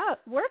started out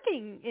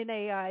working in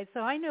AI,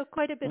 so I know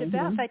quite a bit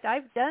about it. In fact,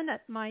 I've done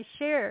my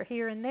share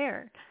here and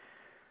there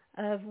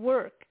of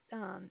work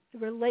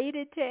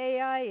related to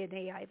AI and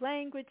AI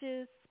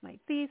languages, my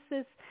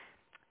thesis.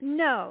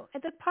 No,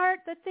 the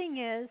thing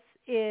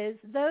is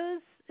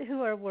those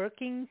who are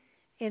working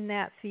in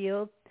that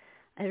field,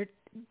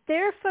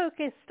 they're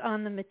focused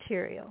on the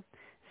material.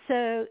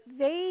 So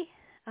they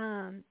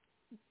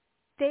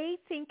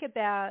think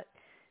about,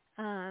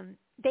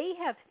 they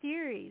have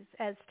theories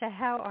as to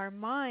how our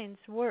minds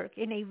work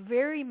in a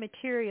very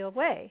material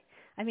way.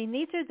 I mean,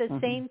 these are the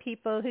same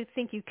people who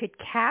think you could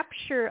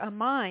capture a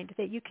mind,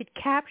 that you could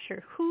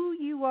capture who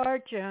you are,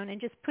 Joan,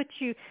 and just put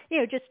you,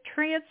 just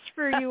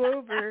transfer you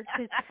over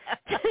to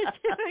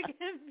a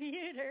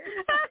computer.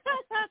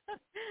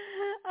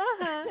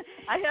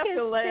 I have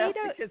to laugh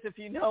because if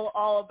you know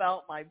all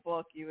about my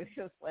book, you would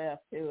just laugh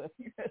too if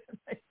you read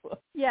my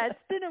book. Yeah, it's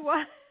been a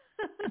while.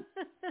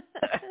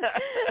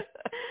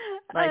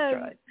 Nice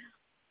try.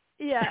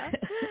 Yeah.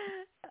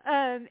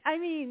 I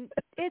mean,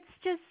 it's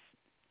just,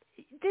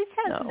 this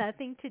has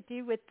nothing to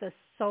do with the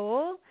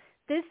soul.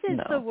 This is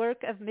the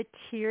work of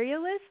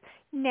materialists.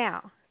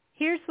 Now,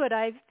 here's what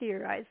I've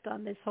theorized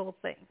on this whole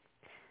thing.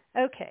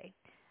 Okay.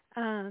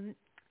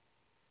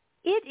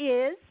 It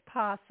is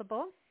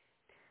possible.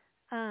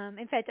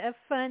 In fact, a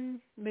fun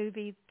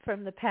movie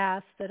from the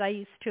past that I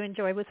used to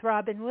enjoy was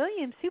Robin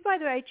Williams, who, by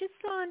the way, I just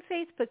saw on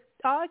Facebook,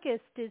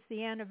 August is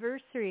the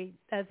anniversary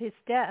of his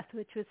death,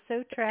 which was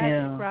so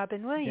tragic,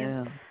 Robin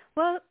Williams. Yeah.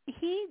 Well,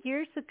 he,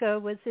 years ago,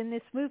 was in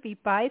this movie,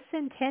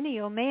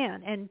 Bicentennial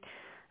Man, and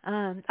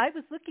I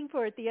was looking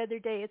for it the other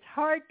day. It's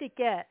hard to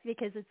get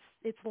because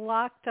it's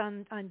locked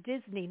on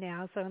Disney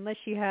now, so unless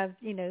you have,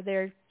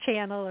 their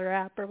channel or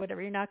app or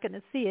whatever, you're not going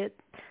to see it,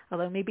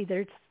 although maybe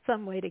there's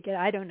some way to get it.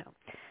 I don't know.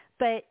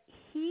 But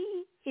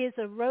he is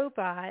a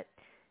robot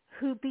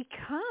who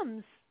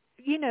becomes,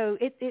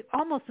 it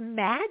almost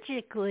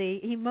magically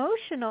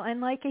emotional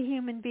and like a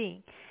human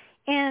being.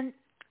 And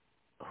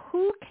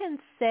who can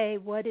say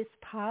what is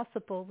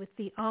possible with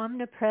the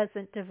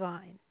omnipresent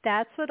divine?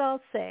 That's what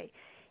I'll say.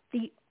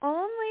 The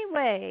only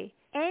way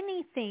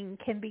anything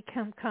can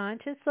become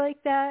conscious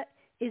like that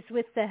is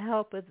with the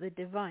help of the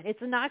divine. It's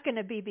not going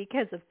to be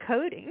because of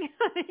coding.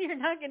 You're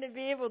not going to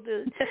be able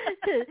to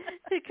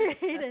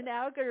create an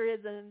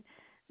algorithm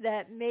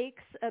that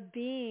makes a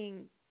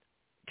being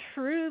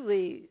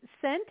truly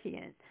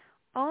sentient.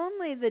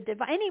 Only the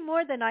divine, any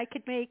more than I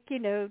could make,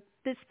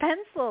 this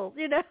pencil,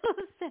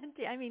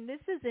 sentient. I mean,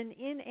 this is an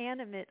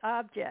inanimate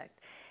object.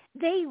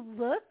 They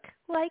look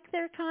like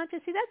they're conscious.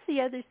 See, that's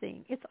the other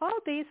thing. It's all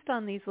based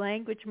on these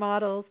language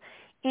models,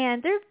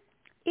 and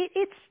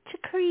it's to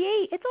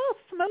create, it's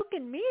all smoke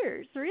and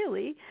mirrors,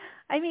 really.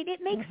 I mean,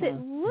 it makes it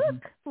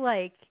look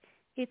like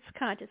it's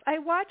conscious. I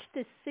watched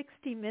this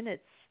 60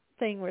 Minutes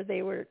thing where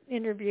they were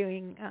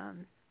interviewing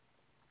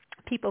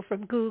people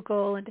from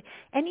Google, and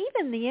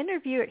even the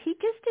interviewer, he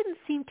just didn't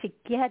seem to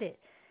get it.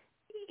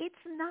 It's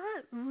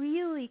not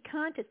really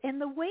conscious. And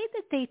the way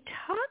that they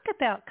talk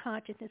about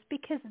consciousness,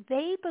 because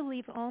they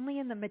believe only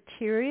in the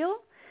material,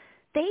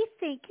 they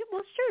think,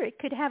 well, sure, it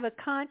could have a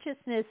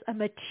consciousness, a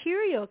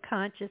material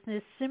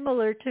consciousness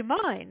similar to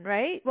mine,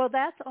 right? Well,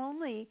 that's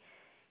only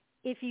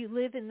if you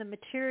live in the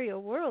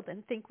material world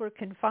and think we're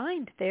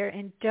confined there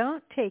and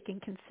don't take in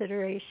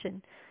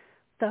consideration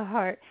the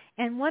heart.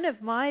 And one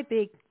of my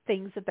big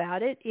things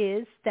about it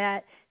is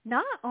that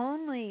not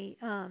only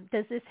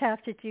does this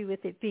have to do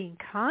with it being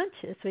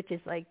conscious, which is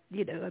like,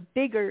 a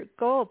bigger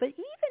goal, but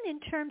even in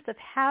terms of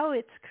how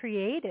it's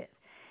created.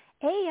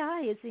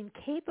 AI is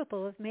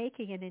incapable of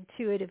making an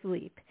intuitive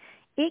leap.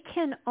 It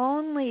can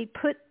only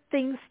put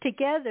things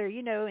together,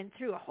 and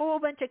through a whole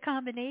bunch of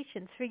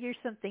combinations figure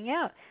something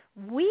out.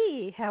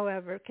 We,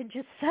 however, can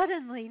just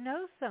suddenly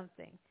know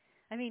something.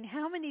 I mean,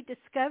 how many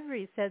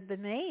discoveries have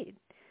been made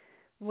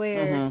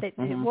where it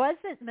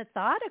wasn't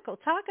methodical?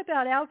 Talk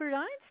about Albert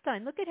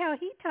Einstein. Look at how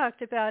he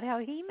talked about how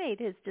he made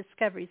his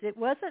discoveries. It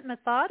wasn't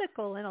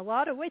methodical in a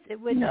lot of ways.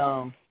 It would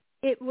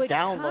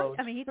download.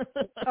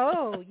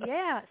 Oh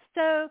yeah.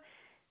 So,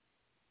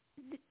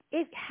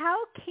 how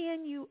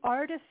can you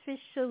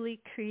artificially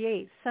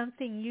create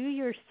something you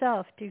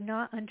yourself do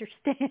not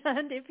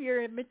understand if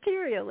you're a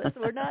materialist?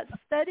 We're not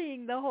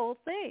studying the whole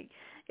thing.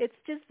 It's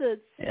just a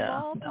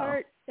small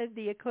part of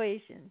the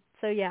equation.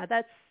 So yeah,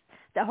 that's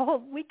the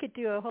whole. We could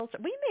do a whole.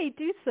 We may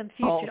do some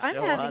future. I'm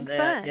having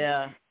fun.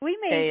 Yeah. We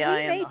may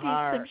do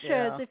heart, some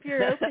shows if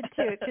you're open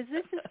to it, because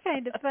this is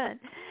kind of fun.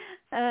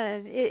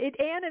 It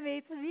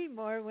animates me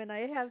more when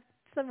I have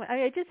someone.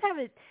 I just have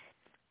it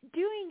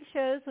doing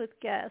shows with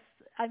guests.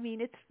 I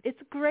mean,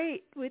 it's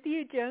great with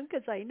you, Joan,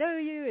 because I know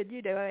you, and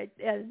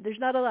there's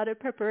not a lot of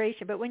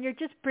preparation. But when you're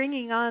just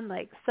bringing on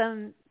like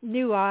some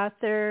new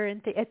author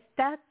and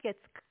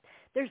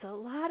there's a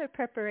lot of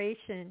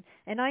preparation,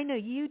 and I know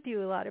you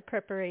do a lot of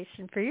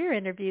preparation for your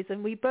interviews,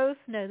 and we both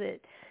know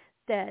that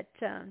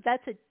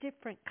that's a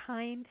different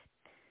kind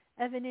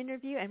of an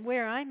interview. And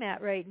where I'm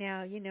at right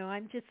now,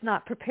 I'm just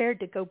not prepared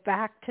to go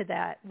back to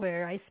that,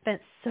 where I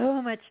spent so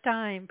much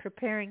time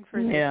preparing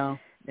for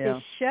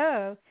this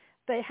show.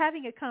 But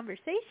having a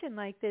conversation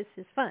like this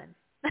is fun.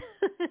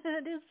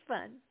 It is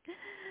fun.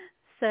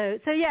 So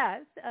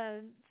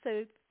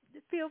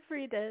feel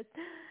free to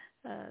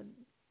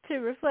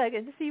reflect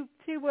and see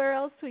where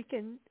else we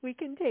can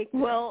take.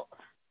 Well,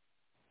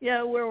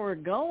 yeah, where we're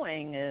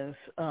going is,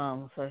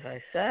 so as I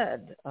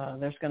said,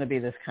 there's going to be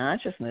this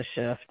consciousness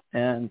shift,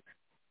 and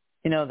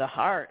the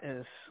heart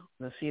is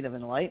the seat of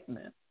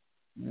enlightenment.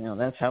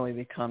 That's how we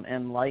become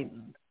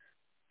enlightened,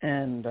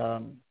 and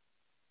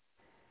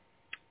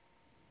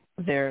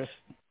there's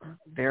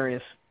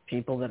various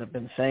people that have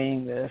been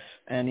saying this,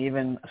 and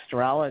even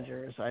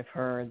astrologers I've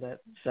heard that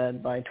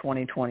said by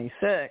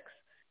 2026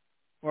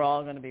 we're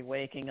all going to be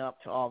waking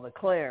up to all the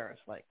clairs,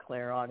 like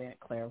clairaudient,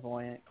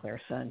 clairvoyant,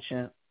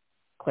 clairsentient,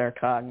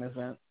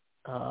 claircognizant,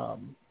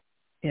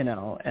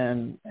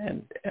 and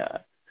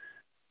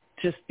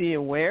just be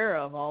aware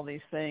of all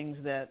these things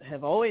that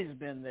have always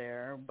been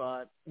there,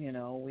 but,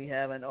 we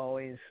haven't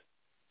always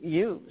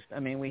used. I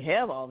mean, we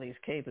have all these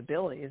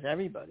capabilities.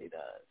 Everybody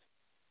does.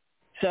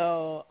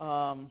 So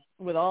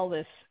with all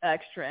this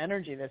extra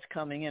energy that's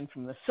coming in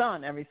from the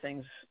sun,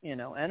 everything's,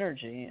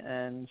 energy.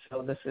 And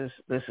so this is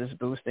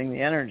boosting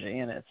the energy,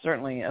 and it's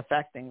certainly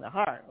affecting the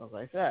heart. As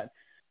I said,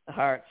 the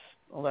heart's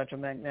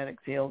electromagnetic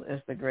field is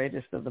the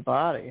greatest of the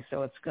body,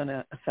 so it's going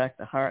to affect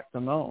the heart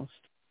the most.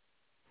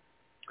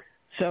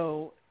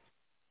 So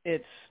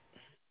it's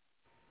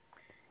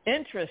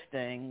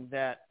interesting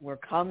that we're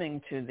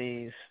coming to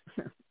these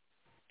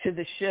to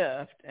the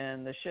shift,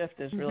 and the shift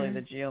is really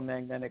the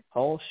geomagnetic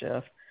pole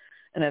shift.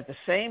 And at the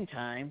same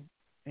time,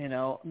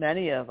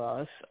 many of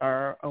us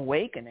are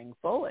awakening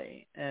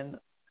fully. And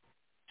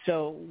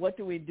so what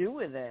do we do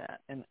with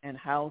that? And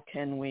how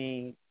can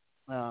we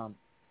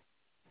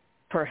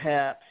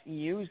perhaps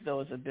use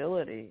those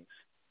abilities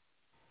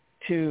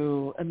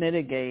to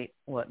mitigate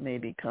what may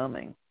be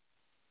coming?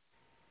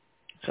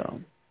 So.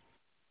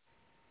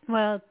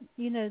 Well,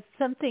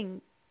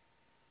 something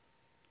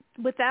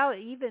without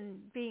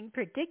even being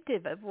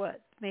predictive of what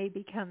may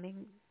be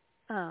coming,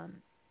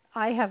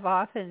 I have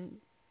often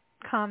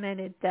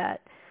commented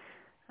that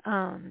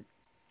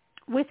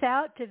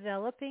without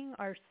developing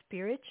our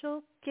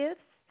spiritual gifts,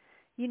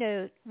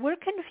 we're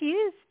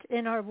confused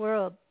in our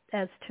world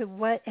as to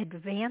what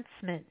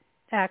advancement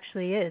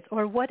actually is,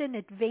 or what an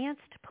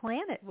advanced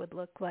planet would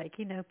look like.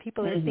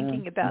 People are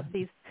thinking about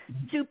these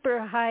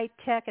super high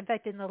tech. In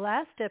fact, in the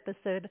last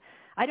episode,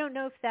 I don't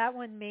know if that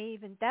one may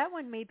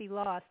be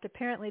lost.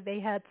 Apparently they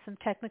had some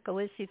technical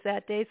issues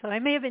that day, so I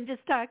may have been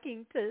just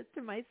talking to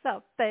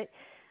myself. But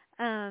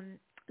when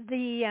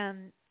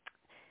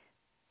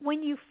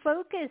you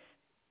focus,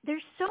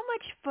 there's so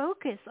much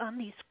focus on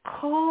these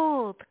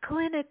cold,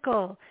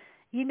 clinical,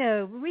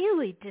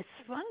 really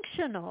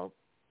dysfunctional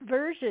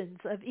versions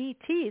of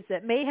ETs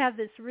that may have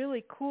this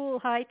really cool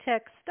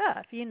high-tech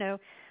stuff,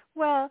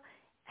 Well,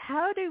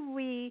 why do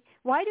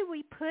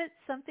we put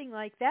something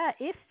like that,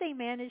 if they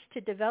manage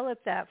to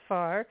develop that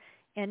far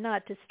and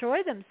not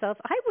destroy themselves?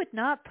 I would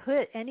not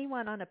put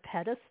anyone on a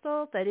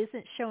pedestal that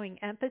isn't showing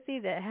empathy,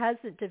 that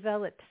hasn't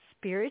developed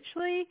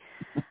spiritually.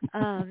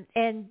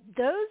 And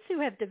those who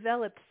have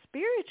developed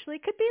spiritually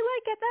could be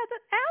like at that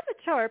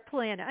Avatar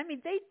planet. I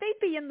mean,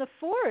 they'd be in the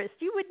forest.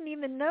 You wouldn't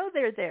even know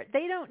they're there.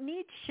 They don't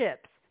need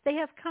ships. They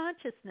have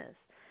consciousness.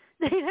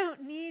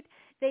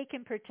 They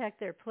can protect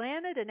their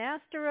planet and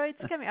asteroids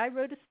coming. I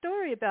wrote a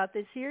story about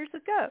this years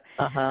ago,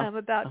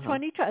 about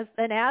 20,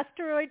 an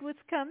asteroid was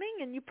coming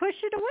and you push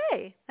it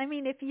away. I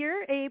mean, if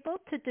you're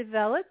able to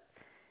develop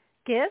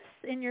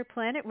gifts in your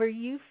planet where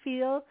you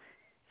feel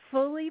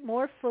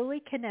more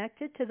fully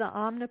connected to the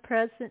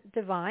omnipresent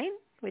divine,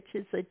 which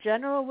is a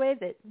general way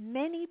that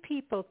many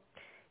people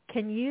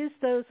can use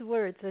those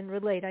words and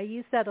relate. I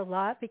use that a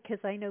lot because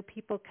I know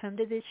people come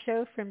to this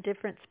show from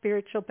different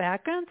spiritual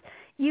backgrounds.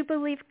 You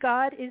believe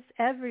God is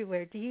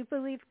everywhere. Do you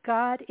believe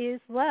God is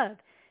love?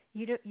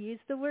 You don't use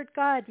the word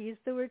God, use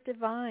the word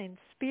divine,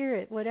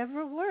 spirit,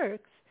 whatever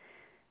works.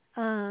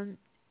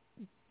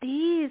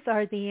 These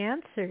are the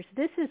answers.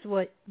 This is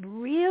what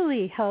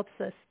really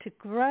helps us to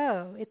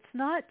grow. It's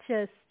not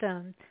just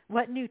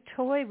what new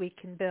toy we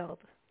can build.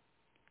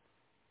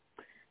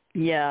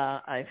 Yeah,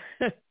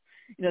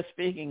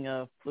 speaking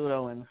of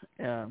Pluto and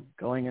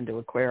going into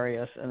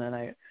Aquarius, and then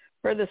I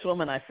heard this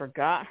woman, I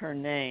forgot her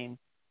name.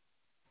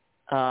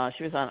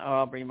 She was on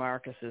Aubrey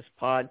Marcus's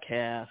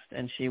podcast,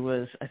 and she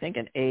was, I think,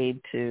 an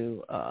aide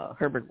to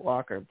Herbert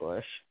Walker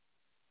Bush,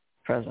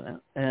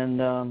 president.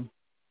 And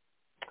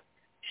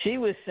she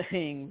was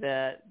saying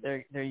that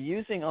they're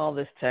using all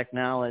this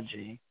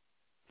technology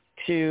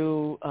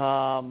to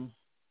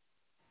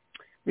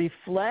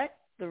reflect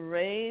the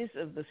rays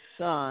of the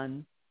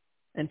sun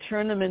and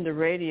turn them into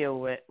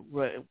radio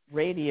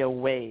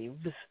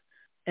waves,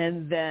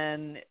 and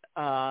then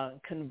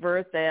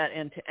convert that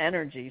into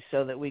energy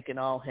so that we can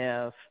all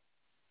have,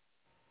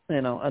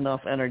 enough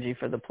energy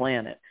for the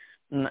planet.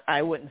 And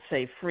I wouldn't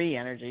say free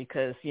energy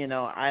because,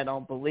 I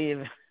don't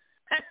believe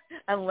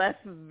unless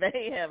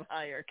they have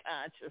higher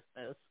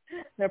consciousness,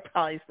 they're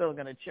probably still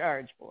going to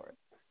charge for it.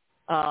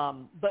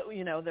 But,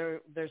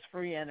 there's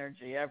free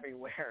energy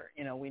everywhere.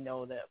 We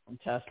know that from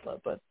Tesla,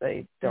 but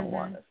they don't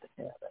want us to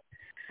have it.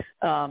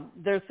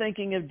 They're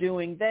thinking of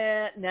doing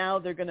that. Now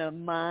they're going to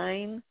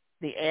mine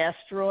the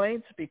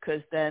asteroids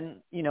because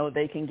then,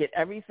 they can get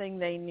everything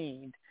they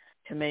need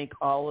to make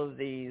all of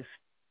these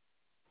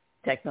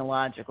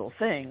technological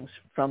things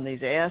from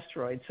these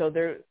asteroids. So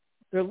they're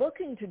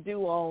looking to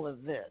do all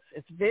of this.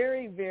 It's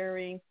very,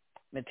 very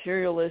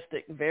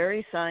materialistic,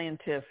 very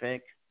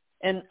scientific,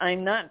 and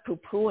I'm not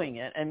poo-pooing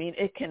it. I mean,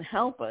 it can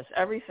help us.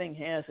 Everything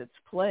has its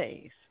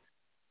place.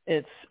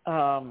 It's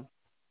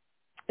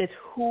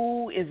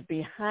who is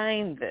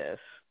behind this.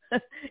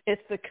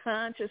 It's the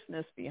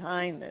consciousness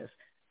behind this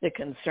that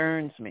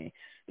concerns me.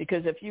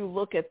 Because if you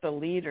look at the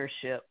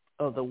leadership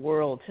of the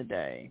world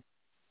today,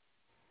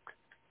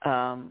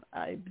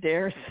 I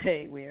dare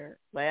say we're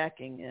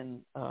lacking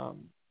in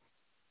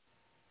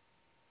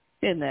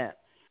that,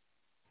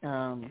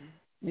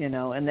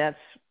 and that's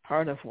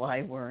part of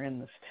why we're in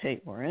the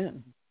state we're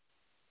in.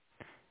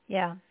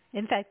 Yeah.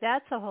 In fact,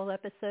 that's a whole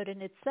episode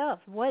in itself.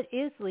 What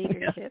is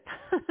leadership?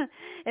 Yeah.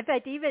 In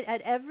fact, even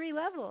at every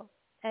level,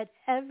 that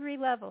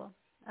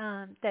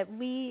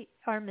we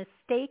are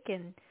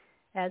mistaken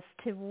as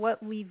to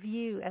what we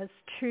view as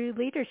true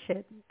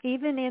leadership,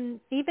 even in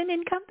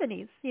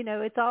companies.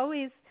 It's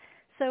always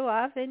so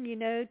often,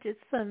 just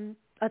some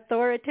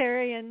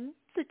authoritarian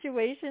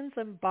situation,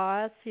 some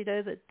boss,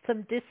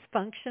 some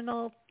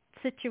dysfunctional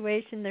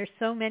situation. There's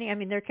so many. I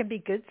mean, there can be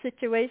good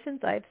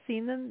situations. I've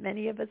seen them.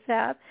 Many of us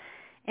have.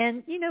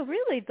 And,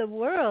 really the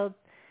world,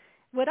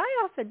 what I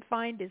often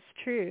find is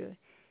true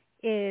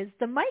is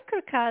the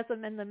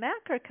microcosm and the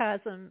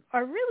macrocosm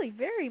are really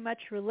very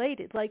much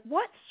related. Like,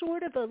 what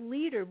sort of a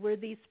leader were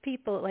these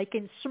people, like,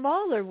 in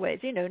smaller ways?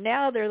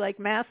 Now they're like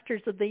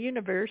masters of the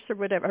universe or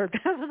whatever, of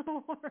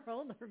the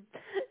world,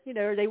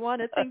 or, they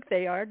want to think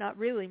they are, not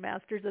really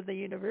masters of the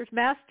universe,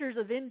 masters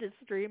of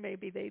industry,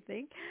 maybe they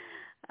think.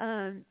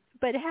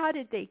 But how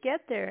did they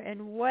get there,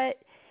 and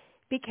what?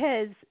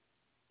 Because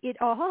it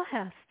all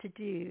has to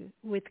do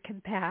with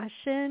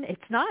compassion.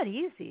 It's not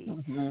easy.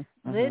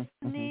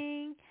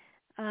 Listening,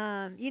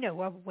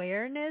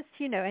 awareness,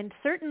 and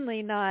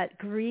certainly not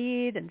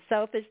greed and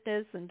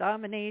selfishness and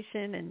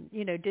domination and,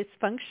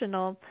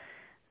 dysfunctional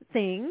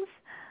things.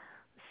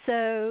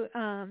 So,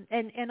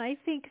 and I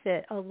think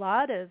that a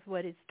lot of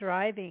what is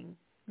driving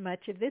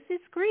much of this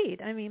is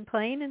greed. I mean,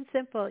 plain and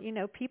simple,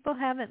 people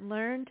haven't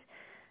learned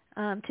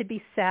to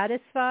be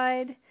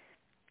satisfied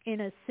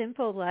in a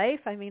simple life.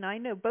 I mean, I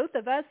know both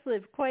of us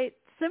live quite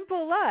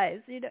simple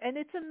lives, and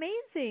it's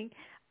amazing.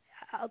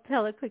 I'll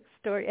tell a quick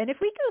story. And if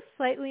we go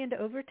slightly into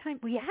overtime,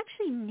 we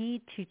actually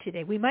need to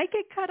today. We might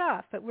get cut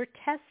off, but we're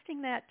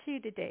testing that too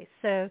today.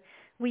 So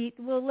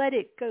we'll let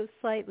it go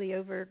slightly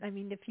over. I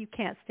mean, if you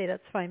can't stay,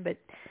 that's fine. But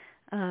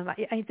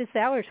this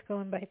hour's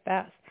going by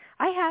fast.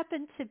 I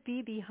happened to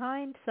be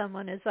behind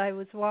someone as I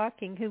was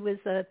walking who was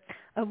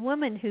a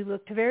woman who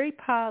looked very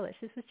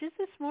polished. This was just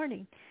this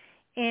morning.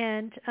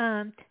 And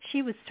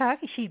she was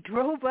talking. She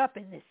drove up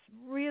in this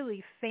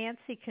really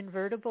fancy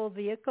convertible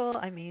vehicle.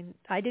 I mean,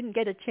 I didn't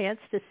get a chance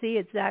to see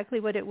exactly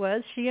what it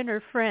was. She and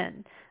her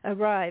friend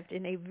arrived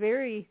in a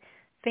very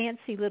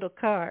fancy little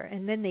car,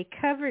 and then they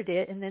covered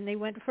it, and then they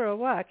went for a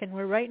walk and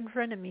were right in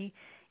front of me.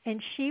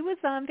 And she was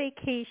on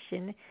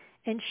vacation,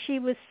 and she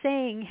was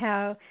saying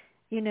how,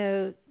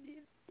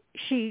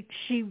 she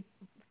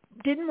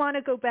didn't want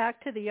to go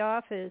back to the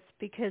office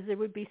because there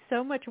would be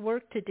so much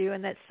work to do,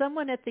 and that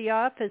someone at the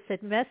office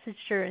had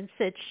messaged her and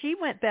said she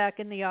went back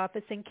in the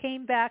office and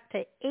came back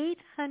to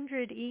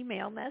 800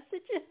 email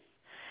messages.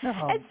 Oh.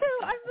 And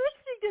so I'm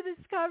listening to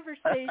this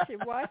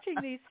conversation, watching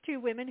these two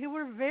women who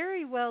were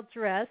very well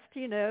dressed,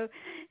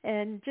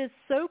 and just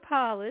so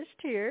polished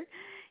here.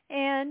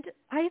 And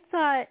I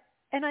thought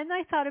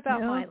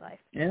about my life.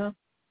 Yeah.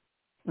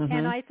 Mm-hmm.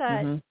 And I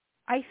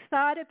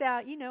thought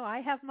about,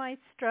 I have my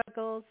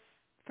struggles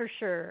for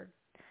sure.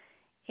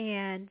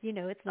 And,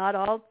 it's not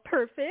all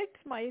perfect,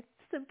 my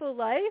simple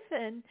life.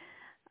 And,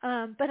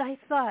 but I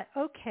thought,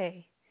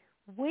 okay,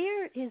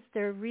 where is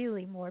there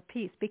really more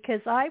peace?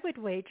 Because I would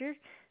wager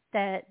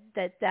that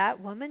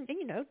woman,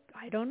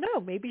 I don't know,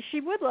 maybe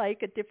she would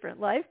like a different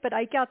life, but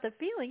I got the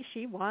feeling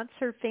she wants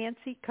her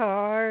fancy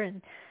car.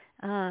 And,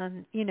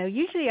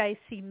 usually I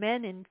see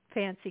men in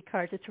fancy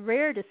cars. It's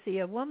rare to see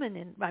a woman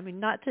in,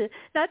 not to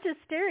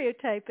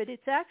stereotype, but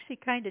it's actually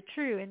kind of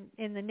true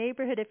in the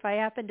neighborhood if I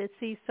happen to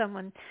see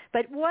someone.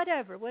 But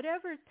whatever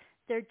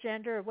their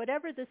gender or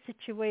whatever the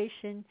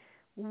situation,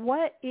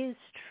 what is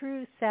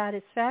true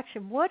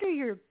satisfaction? What are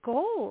your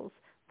goals?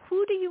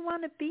 Who do you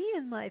want to be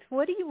in life?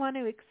 What do you want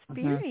to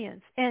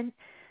experience? And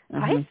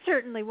I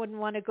certainly wouldn't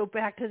want to go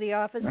back to the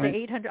office to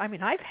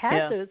 800. I've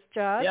had those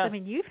jobs. Yeah.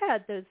 You've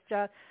had those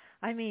jobs.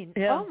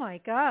 Oh my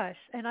gosh.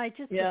 And I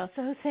just am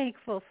so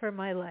thankful for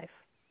my life.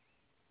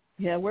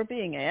 Yeah, we're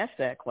being asked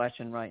that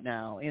question right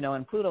now.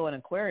 And Pluto and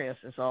Aquarius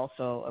is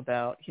also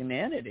about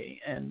humanity.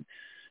 And,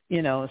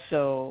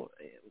 so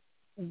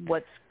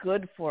what's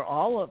good for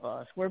all of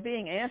us, we're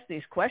being asked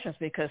these questions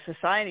because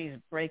society is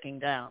breaking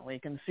down. We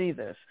can see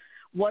this.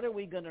 What are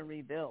we going to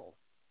rebuild?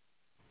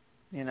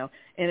 And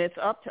it's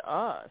up to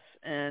us,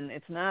 and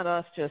it's not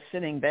us just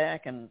sitting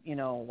back and,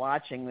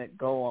 watching it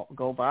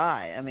go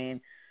by.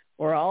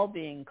 We're all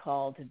being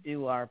called to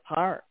do our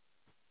part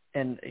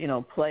and,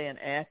 play an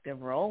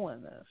active role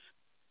in this.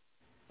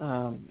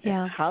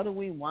 How do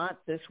we want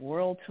this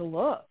world to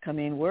look?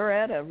 We're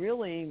at a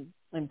really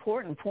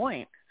important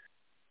point,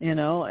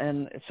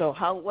 and so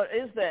what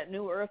is that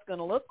new earth going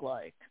to look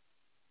like?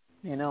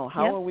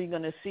 How are we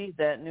going to see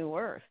that new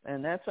earth?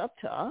 And that's up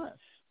to us.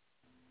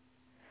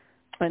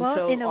 And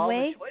so in a all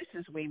way, the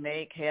choices we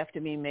make have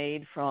to be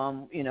made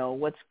from,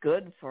 what's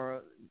good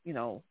for,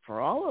 for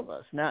all of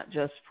us, not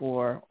just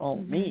for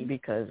me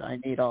because I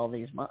need all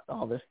this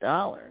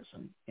dollars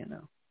and,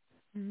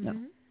 No.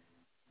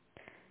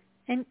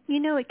 And,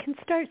 it can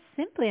start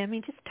simply.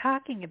 Just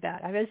talking about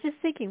it. I was just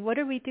thinking, what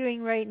are we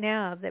doing right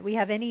now that we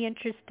have any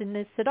interest in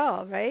this at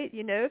all, right?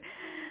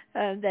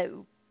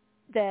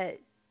 That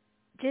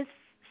just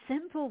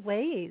simple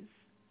ways,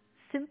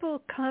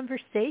 simple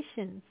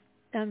conversations.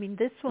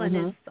 This one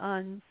is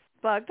on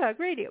Blog Talk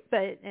Radio,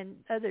 and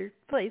other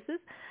places.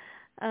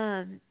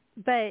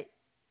 But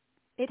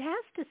it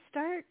has to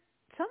start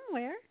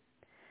somewhere.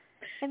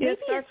 And maybe it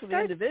starts with the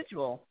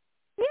individual.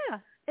 Yeah,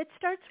 it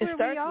starts where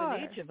we are. It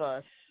starts with each of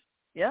us.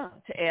 Yeah,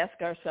 to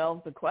ask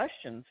ourselves the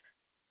questions.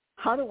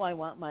 How do I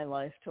want my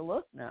life to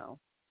look now?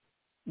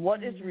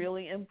 What is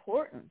really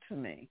important to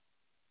me?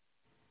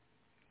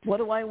 What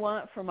do I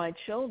want for my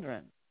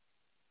children?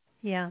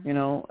 Yeah.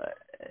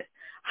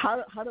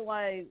 How do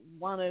I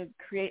want to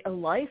create a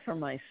life for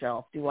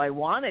myself? Do I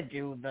want to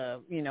do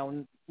the,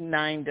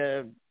 9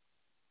 to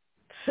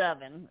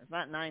 7? It's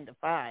not 9 to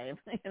 5.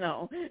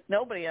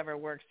 Nobody ever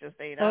works just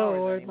 8 hours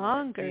or anymore,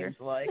 longer. It seems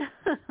like,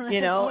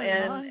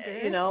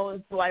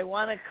 longer. Do I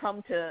want to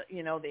come to,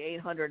 the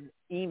 800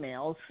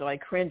 emails? So I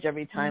cringe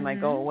every time I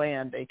go away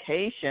on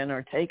vacation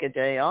or take a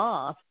day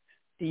off.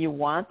 Do you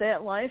want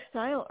that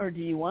lifestyle, or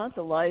do you want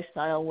the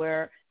lifestyle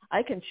where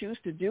I can choose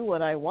to do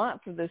what I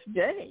want for this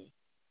day?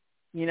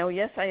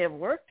 Yes, I have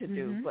work to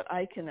do, but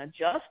I can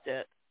adjust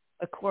it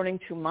according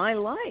to my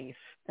life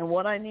and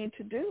what I need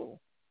to do,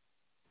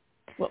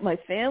 what my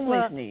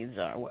family's needs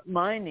are, what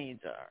my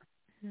needs are.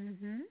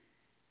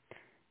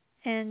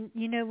 And,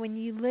 when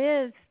you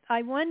live,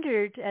 I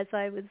wondered as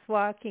I was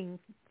walking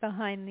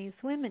behind these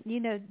women,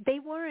 they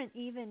weren't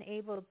even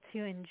able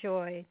to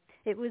enjoy.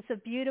 It was a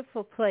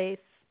beautiful place.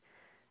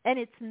 And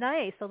it's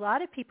nice. A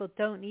lot of people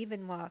don't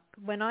even walk.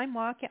 When I'm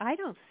walking, I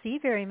don't see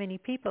very many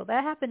people.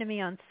 That happened to me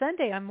on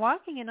Sunday. I'm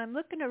walking and I'm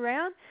looking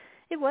around.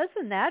 It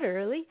wasn't that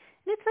early.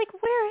 And it's like,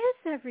 where is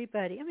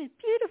everybody?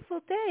 Beautiful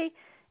day.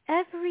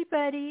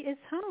 Everybody is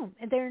home.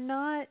 And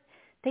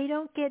they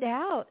don't get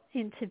out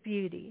into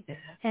beauty.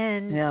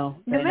 And no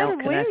matter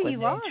where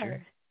you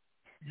are.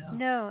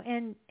 No.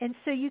 And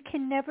so you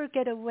can never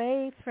get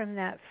away from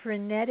that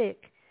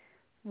frenetic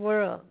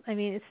world.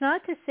 It's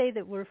not to say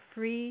that we're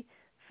free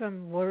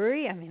from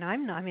worry.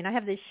 I'm not. I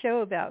have this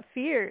show about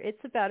fear.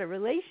 It's about a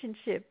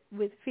relationship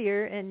with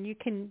fear, and you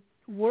can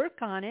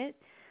work on it.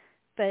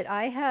 But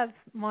I have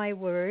my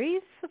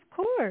worries, of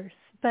course.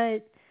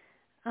 But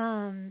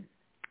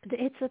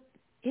it's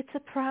a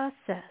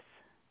process.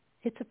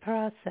 It's a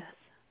process.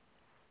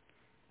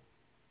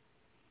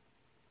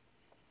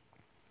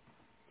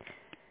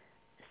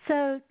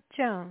 So,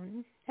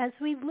 Joan, as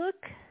we look,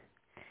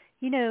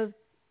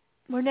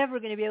 we're never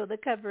going to be able to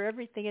cover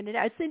everything, and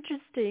it's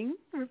interesting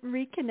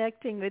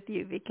reconnecting with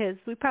you because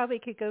we probably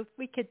could go.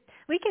 We could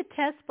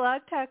test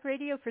Blog Talk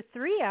Radio for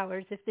 3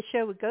 hours if the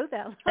show would go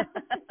that long.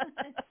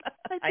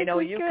 I know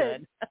you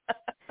could.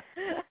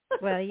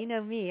 Well, you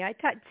know me.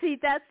 See,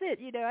 that's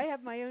it. I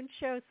have my own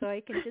show, so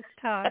I can just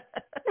talk.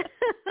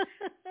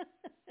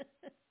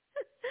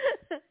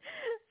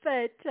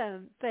 But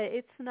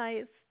it's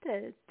nice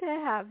to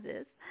have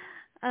this.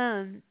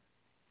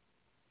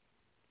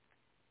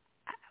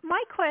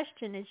 My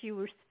question as you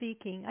were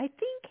speaking, I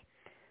think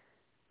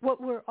what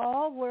we're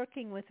all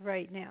working with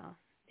right now,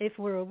 if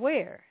we're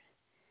aware,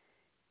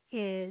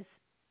 is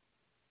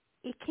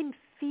it can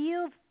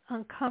feel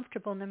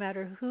uncomfortable no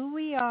matter who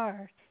we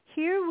are.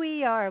 Here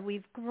we are.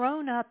 We've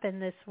grown up in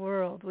this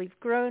world. We've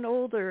grown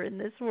older in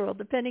this world,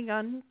 depending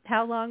on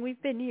how long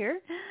we've been here.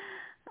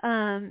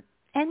 And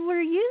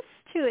we're used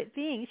to it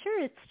being, sure,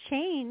 it's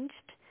changed,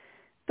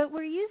 but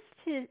we're used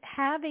to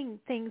having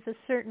things a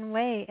certain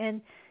way,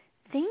 and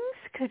things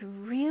could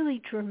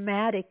really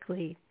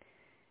dramatically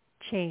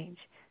change.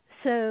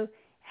 So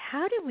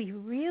how do we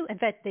in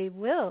fact, they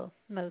will,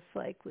 most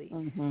likely.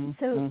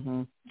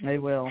 They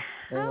will.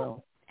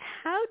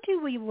 How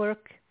do we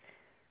work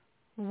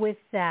with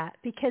that?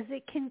 Because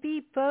it can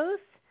be both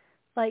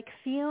like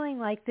feeling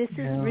like this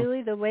is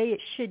really the way it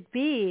should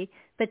be,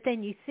 but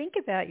then you think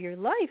about your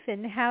life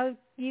and how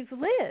you've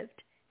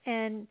lived.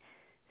 And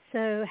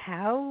so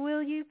how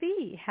will you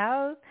be?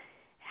 How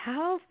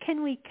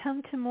can we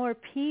come to more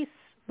peace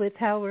with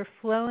how we're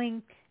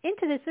flowing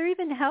into this, or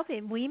even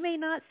helping? We may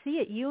not see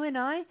it. You and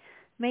I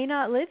may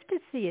not live to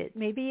see it.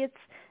 Maybe it's,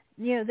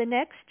 the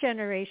next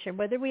generation,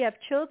 whether we have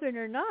children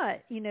or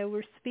not.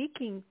 We're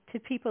speaking to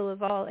people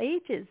of all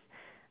ages.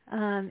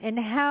 And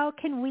how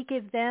can we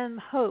give them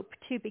hope,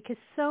 too? Because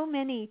so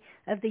many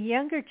of the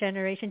younger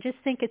generation just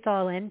think it's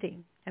all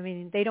ending. I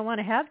mean, they don't want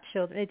to have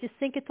children. They just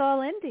think it's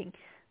all ending.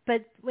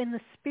 But in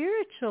the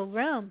spiritual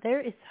realm, there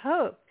is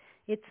hope.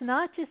 It's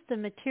not just a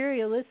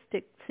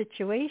materialistic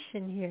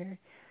situation here.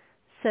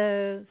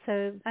 So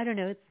I don't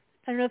know.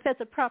 I don't know if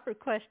that's a proper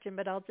question,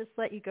 but I'll just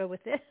let you go with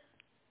it.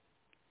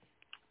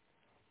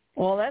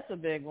 Well, that's a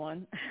big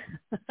one.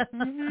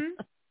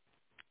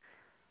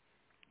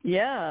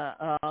 Yeah.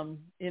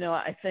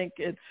 I think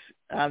it's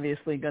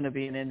obviously going to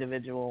be an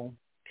individual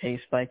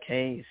case by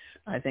case.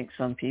 I think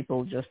some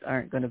people just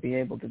aren't going to be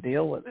able to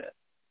deal with it.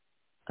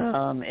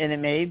 And it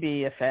may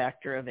be a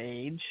factor of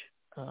age.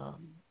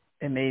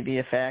 It may be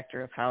a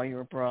factor of how you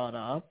were brought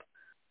up.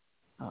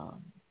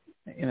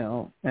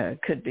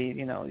 It could be,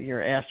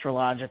 your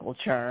astrological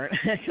chart.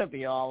 It could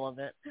be all of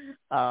it.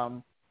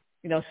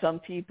 Some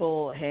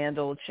people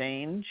handle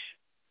change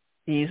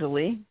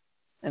easily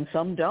and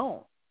some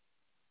don't.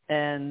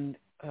 And,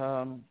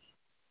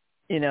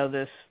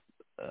 this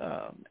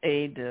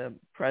aide to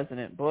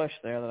President Bush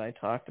there that I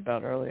talked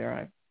about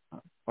earlier,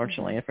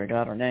 unfortunately I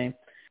forgot her name,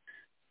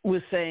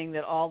 was saying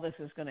that all this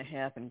is going to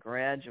happen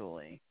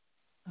gradually.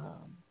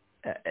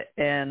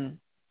 And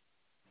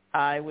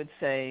I would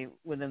say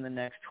within the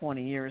next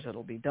 20 years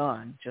it'll be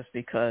done, just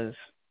because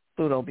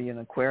Pluto will be in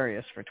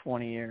Aquarius for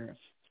 20 years.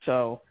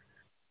 So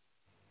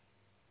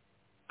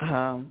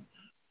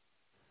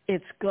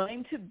it's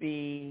going to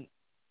be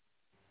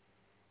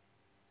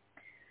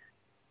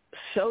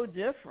so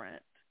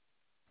different.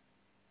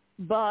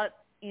 But,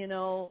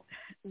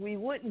 we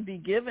wouldn't be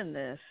given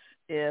this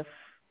if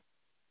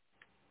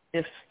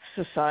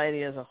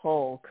society as a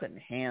whole couldn't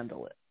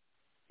handle it,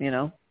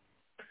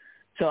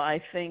 So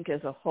I think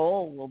as a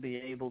whole we'll be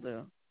able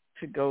to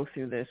go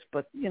through this.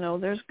 But,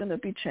 there's going to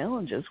be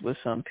challenges with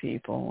some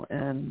people.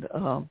 And,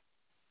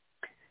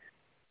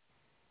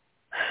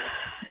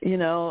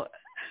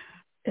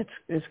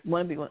 it's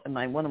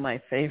one of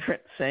my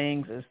favorite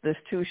sayings is, this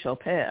too shall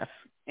pass.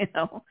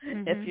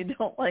 If you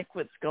don't like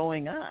what's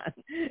going on,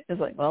 it's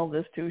like, well,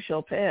 this too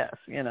shall pass.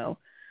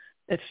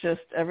 It's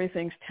just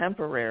everything's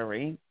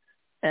temporary.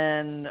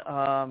 And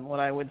what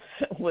I was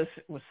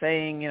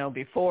saying,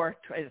 before,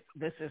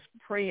 this is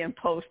pre and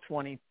post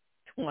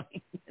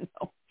 2020.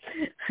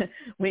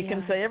 We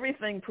can say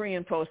everything pre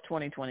and post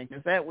 2020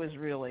 because that was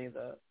really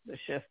the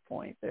shift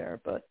point there.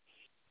 But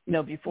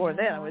before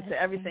that, I would say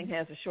everything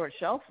has a short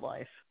shelf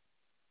life.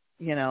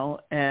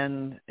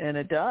 And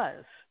it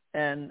does.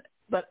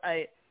 But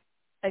I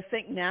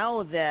think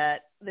now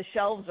that the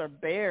shelves are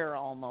bare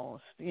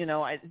almost,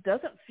 it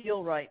doesn't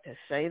feel right to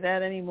say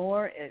that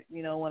anymore.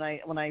 When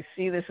I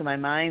see this in my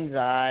mind's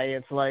eye,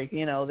 it's like,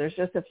 there's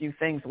just a few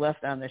things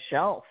left on the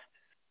shelf.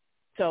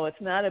 So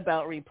it's not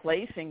about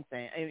replacing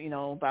things,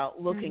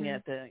 about looking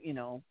at the,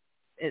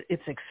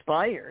 it's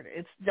expired.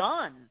 It's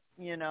done.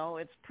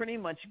 It's pretty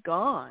much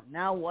gone.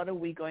 Now what are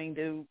we going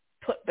to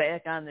put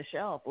back on the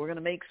shelf? We're going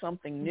to make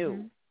something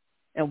new.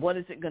 And what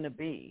is it going to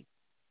be?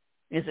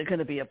 Is it going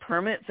to be a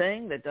permanent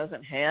thing that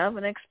doesn't have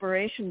an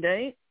expiration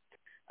date?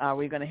 Are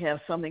we going to have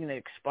something that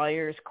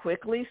expires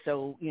quickly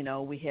so,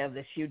 we have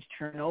this huge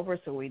turnover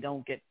so we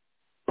don't get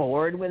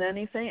bored with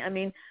anything? I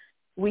mean,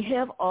 we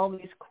have all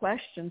these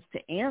questions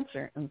to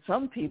answer, and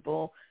some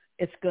people,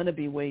 it's going to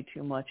be way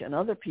too much, and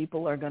other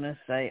people are going to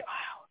say,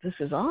 wow, this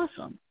is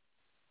awesome.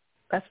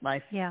 That's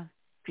my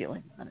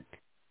feeling on it.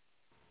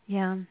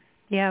 Yeah.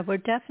 Yeah, we're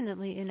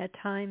definitely in a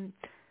time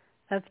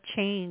of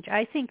change.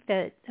 I think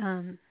that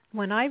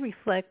when I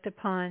reflect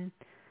upon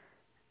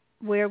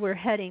where we're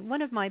heading,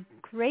 one of my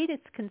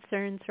greatest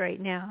concerns right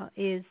now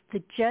is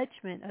the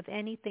judgment of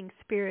anything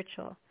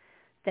spiritual,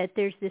 that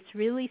there's this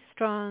really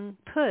strong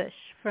push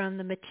from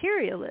the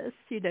materialists,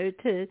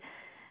 to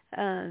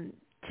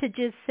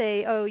just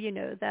say, oh,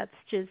 that's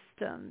just,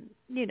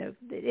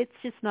 it's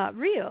just not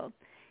real.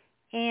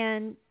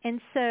 And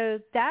so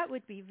that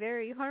would be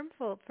very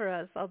harmful for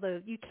us,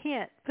 although you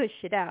can't push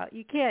it out.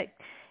 You can't.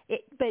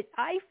 But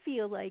I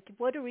feel like,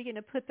 what are we going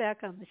to put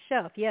back on the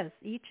shelf? Yes,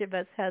 each of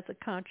us has a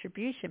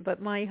contribution,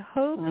 but my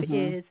hope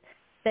is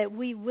that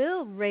we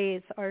will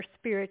raise our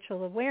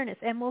spiritual awareness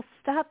and we'll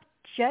stop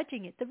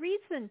judging it. The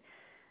reason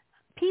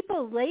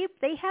people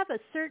they have a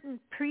certain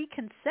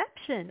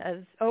preconception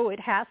of, it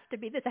has to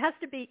be this, it has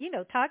to be,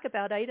 talk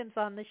about items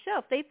on the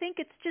shelf. They think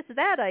it's just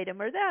that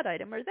item or that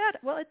item or that.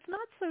 Well, it's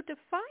not so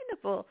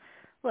definable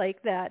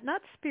like that,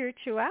 not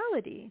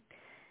spirituality.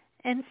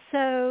 And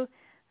so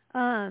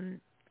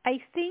I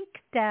think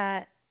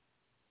that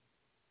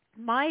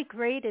my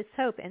greatest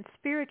hope, and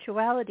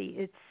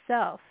spirituality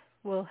itself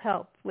will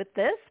help with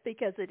this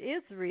because it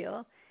is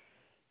real,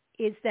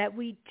 is that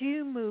we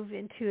do move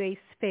into a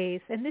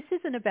space, and this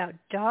isn't about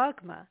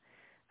dogma,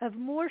 of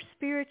more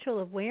spiritual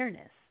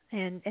awareness.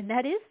 And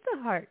that is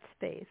the heart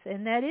space,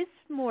 and that is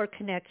more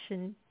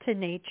connection to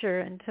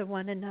nature and to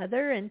one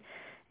another.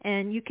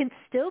 And you can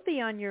still be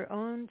on your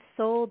own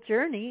soul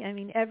journey. I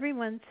mean,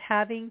 everyone's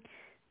having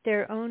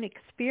their own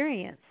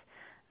experience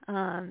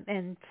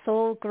and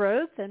soul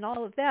growth and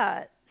all of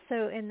that.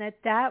 So, and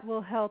that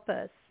will help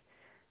us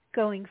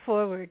going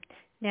forward.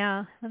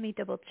 Now, let me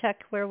double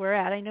check where we're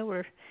at. I know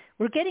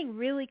we're getting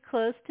really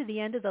close to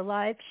the end of the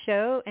live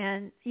show,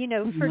 and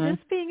for this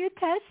being a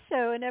test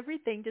show and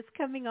everything just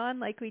coming on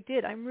like we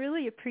did, I'm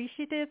really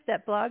appreciative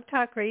that Blog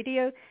Talk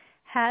Radio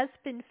has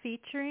been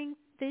featuring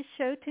this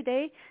show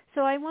today.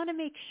 So I want to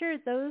make sure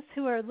those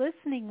who are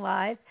listening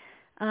live,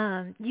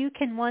 you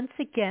can once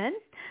again,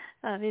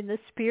 in the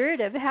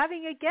spirit of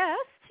having a guest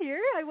here,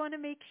 I want to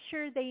make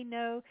sure they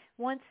know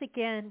once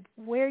again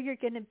where you're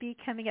going to be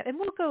coming up. And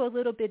we'll go a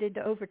little bit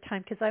into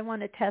overtime because I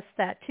want to test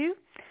that too,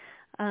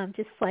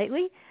 just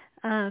slightly.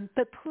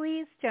 But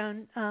please,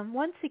 Joan,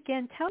 once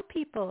again, tell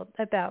people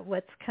about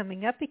what's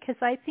coming up, because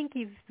I think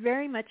you've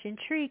very much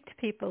intrigued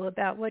people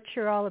about what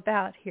you're all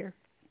about here.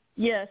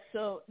 Yes,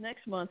 so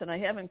next month, and I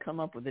haven't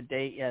come up with a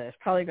date yet, it's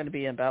probably going to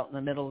be about in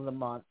the middle of the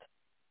month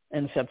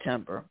in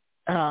September.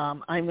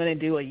 I'm going to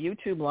do a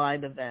YouTube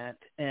live event,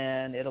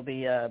 and it'll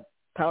be a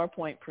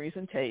PowerPoint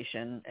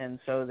presentation, and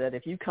so that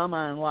if you come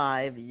on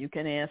live, you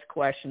can ask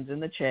questions in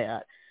the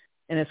chat,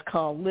 and it's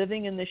called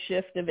Living in the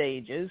Shift of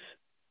Ages,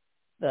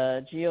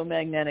 the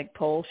Geomagnetic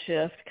Pole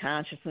Shift,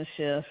 Consciousness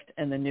Shift,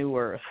 and the New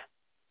Earth.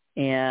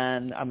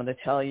 And I'm going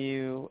to tell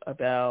you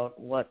about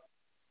what's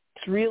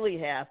really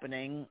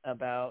happening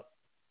about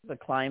the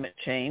climate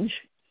change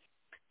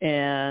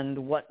and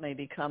what may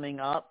be coming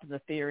up, the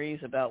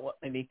theories about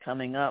what may be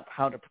coming up,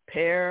 how to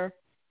prepare,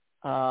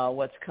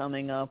 what's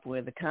coming up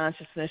with the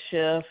consciousness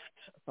shift,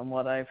 from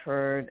what I've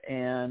heard,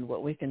 and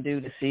what we can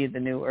do to see the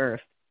new earth.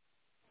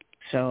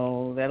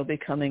 So that'll be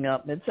coming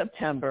up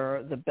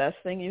mid-September. The best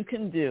thing you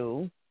can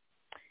do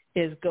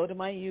is go to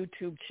my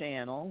YouTube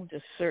channel.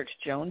 Just search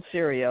Joan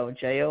Serio,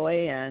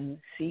 Joancerio,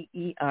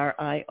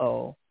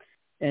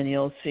 and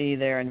you'll see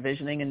there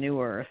Envisioning a New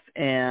Earth.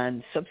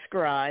 And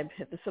subscribe,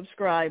 hit the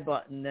subscribe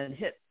button, then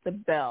hit the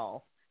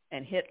bell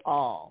and hit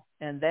all.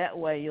 And that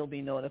way you'll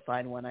be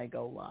notified when I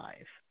go live.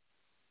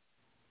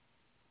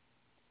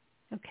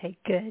 Okay,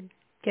 good.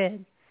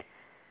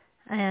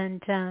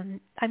 And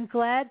I'm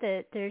glad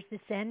that there's this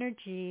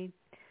energy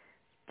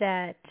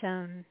that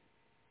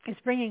is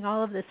bringing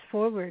all of this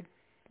forward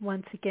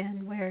once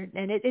again,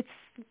 it's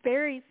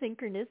very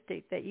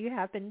synchronistic that you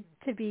happen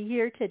to be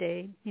here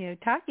today,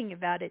 talking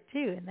about it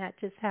too, and that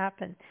just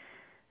happened.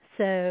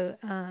 So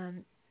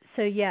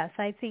yes,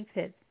 I think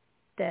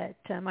that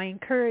I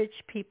encourage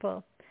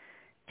people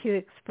to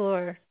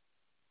explore,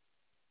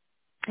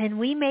 and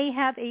we may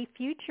have a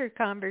future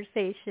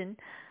conversation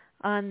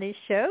on this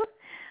show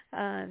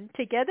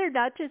together,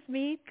 not just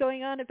me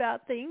going on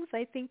about things.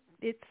 I think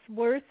it's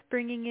worth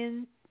bringing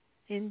in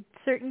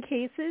certain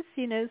cases,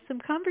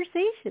 some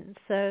conversations.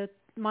 So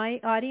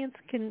my audience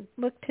can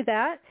look to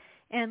that.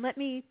 And let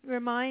me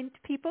remind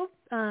people,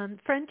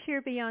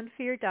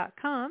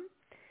 frontierbeyondfear.com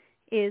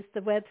is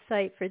the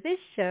website for this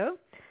show.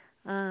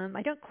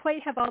 I don't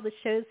quite have all the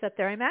shows up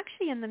there. I'm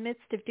actually in the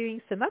midst of doing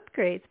some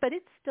upgrades, but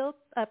it's still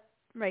up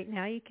right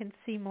now. You can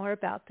see more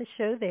about the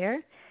show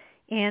there.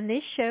 And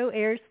this show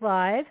airs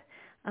live.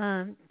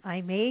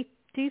 I may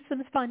do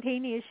some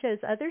spontaneous shows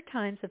other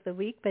times of the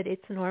week, but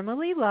it's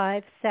normally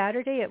live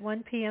Saturday at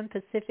 1 p.m.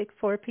 Pacific,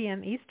 4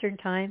 p.m. Eastern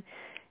Time.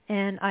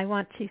 And I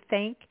want to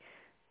thank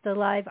the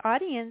live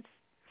audience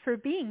for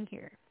being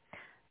here.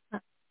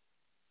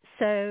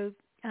 So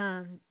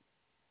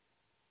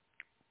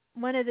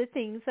one of the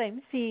things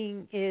I'm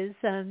seeing is,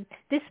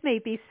 this may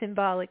be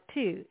symbolic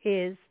too,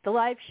 is the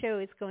live show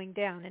is going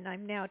down, and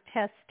I'm now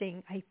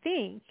testing, I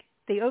think,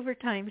 the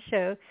overtime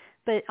show.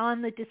 But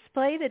on the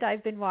display that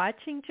I've been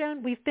watching,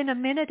 Joan, we've been a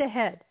minute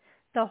ahead.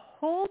 The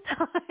whole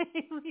time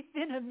we've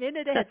been a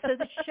minute ahead. So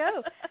the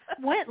show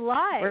went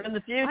live. We're in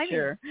the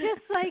future. I mean,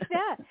 just like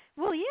that.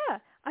 Well, yeah.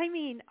 I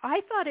mean, I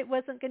thought it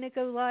wasn't going to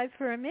go live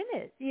for a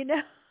minute, you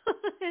know,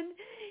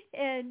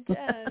 and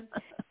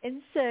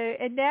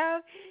now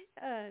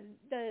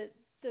the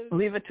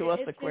leave it to us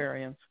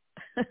Aquarians.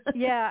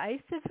 Yeah, I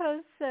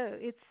suppose so.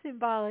 It's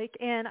symbolic,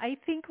 and I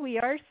think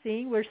we're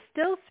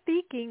still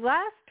speaking.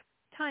 Last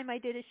time I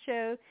did a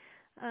show,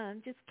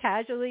 just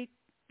casually,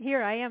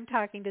 here I am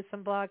talking to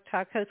some Blog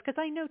Talk hosts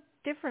because I know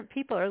different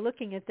people are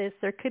looking at this.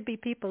 There could be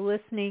people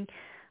listening.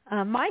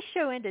 My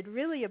show ended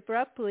really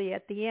abruptly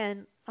at the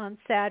end on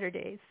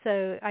Saturday,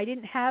 so I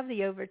didn't have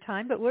the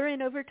overtime, but we're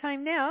in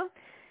overtime now,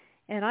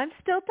 and I'm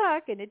still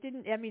talking.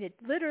 It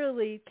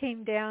literally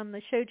came down,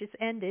 the show just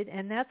ended,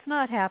 and that's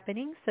not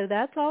happening, so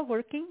that's all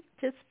working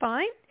just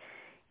fine.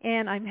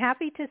 And I'm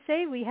happy to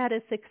say we had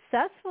a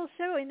successful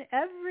show in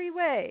every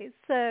way.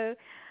 So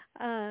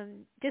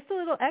just a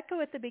little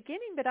echo at the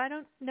beginning, but I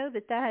don't know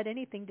that had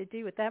anything to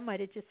do with that. Might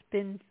have just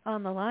been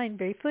on the line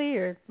briefly,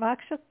 or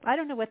I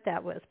don't know what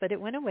that was, but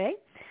it went away.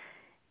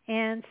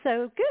 And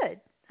so good.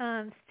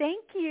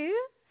 Thank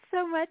you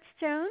so much,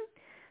 Joan,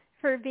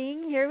 for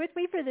being here with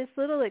me for this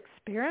little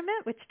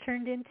experiment, which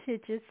turned into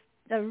just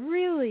a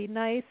really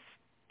nice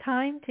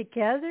time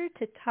together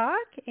to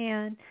talk.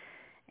 And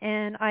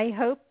I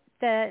hope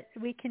that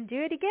we can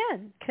do it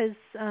again, because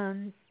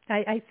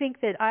I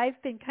think that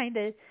I've been kind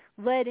of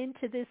led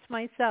into this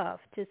myself,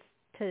 just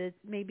to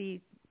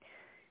maybe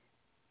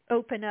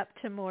open up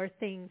to more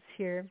things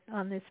here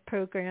on this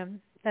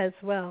program as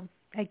well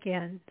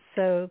again.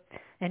 So,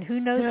 and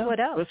who knows what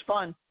else. It was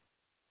fun.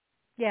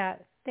 Yeah,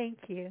 thank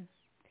you.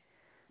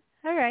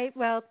 All right,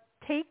 well,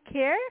 take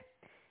care,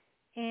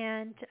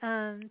 and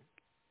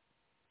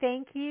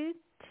thank you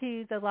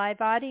to the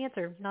live audience,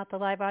 or not the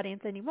live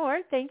audience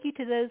anymore. Thank you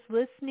to those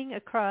listening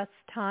across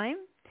time,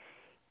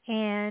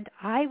 and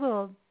I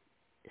will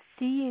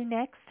see you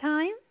next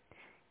time.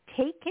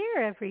 Take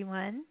care,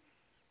 everyone.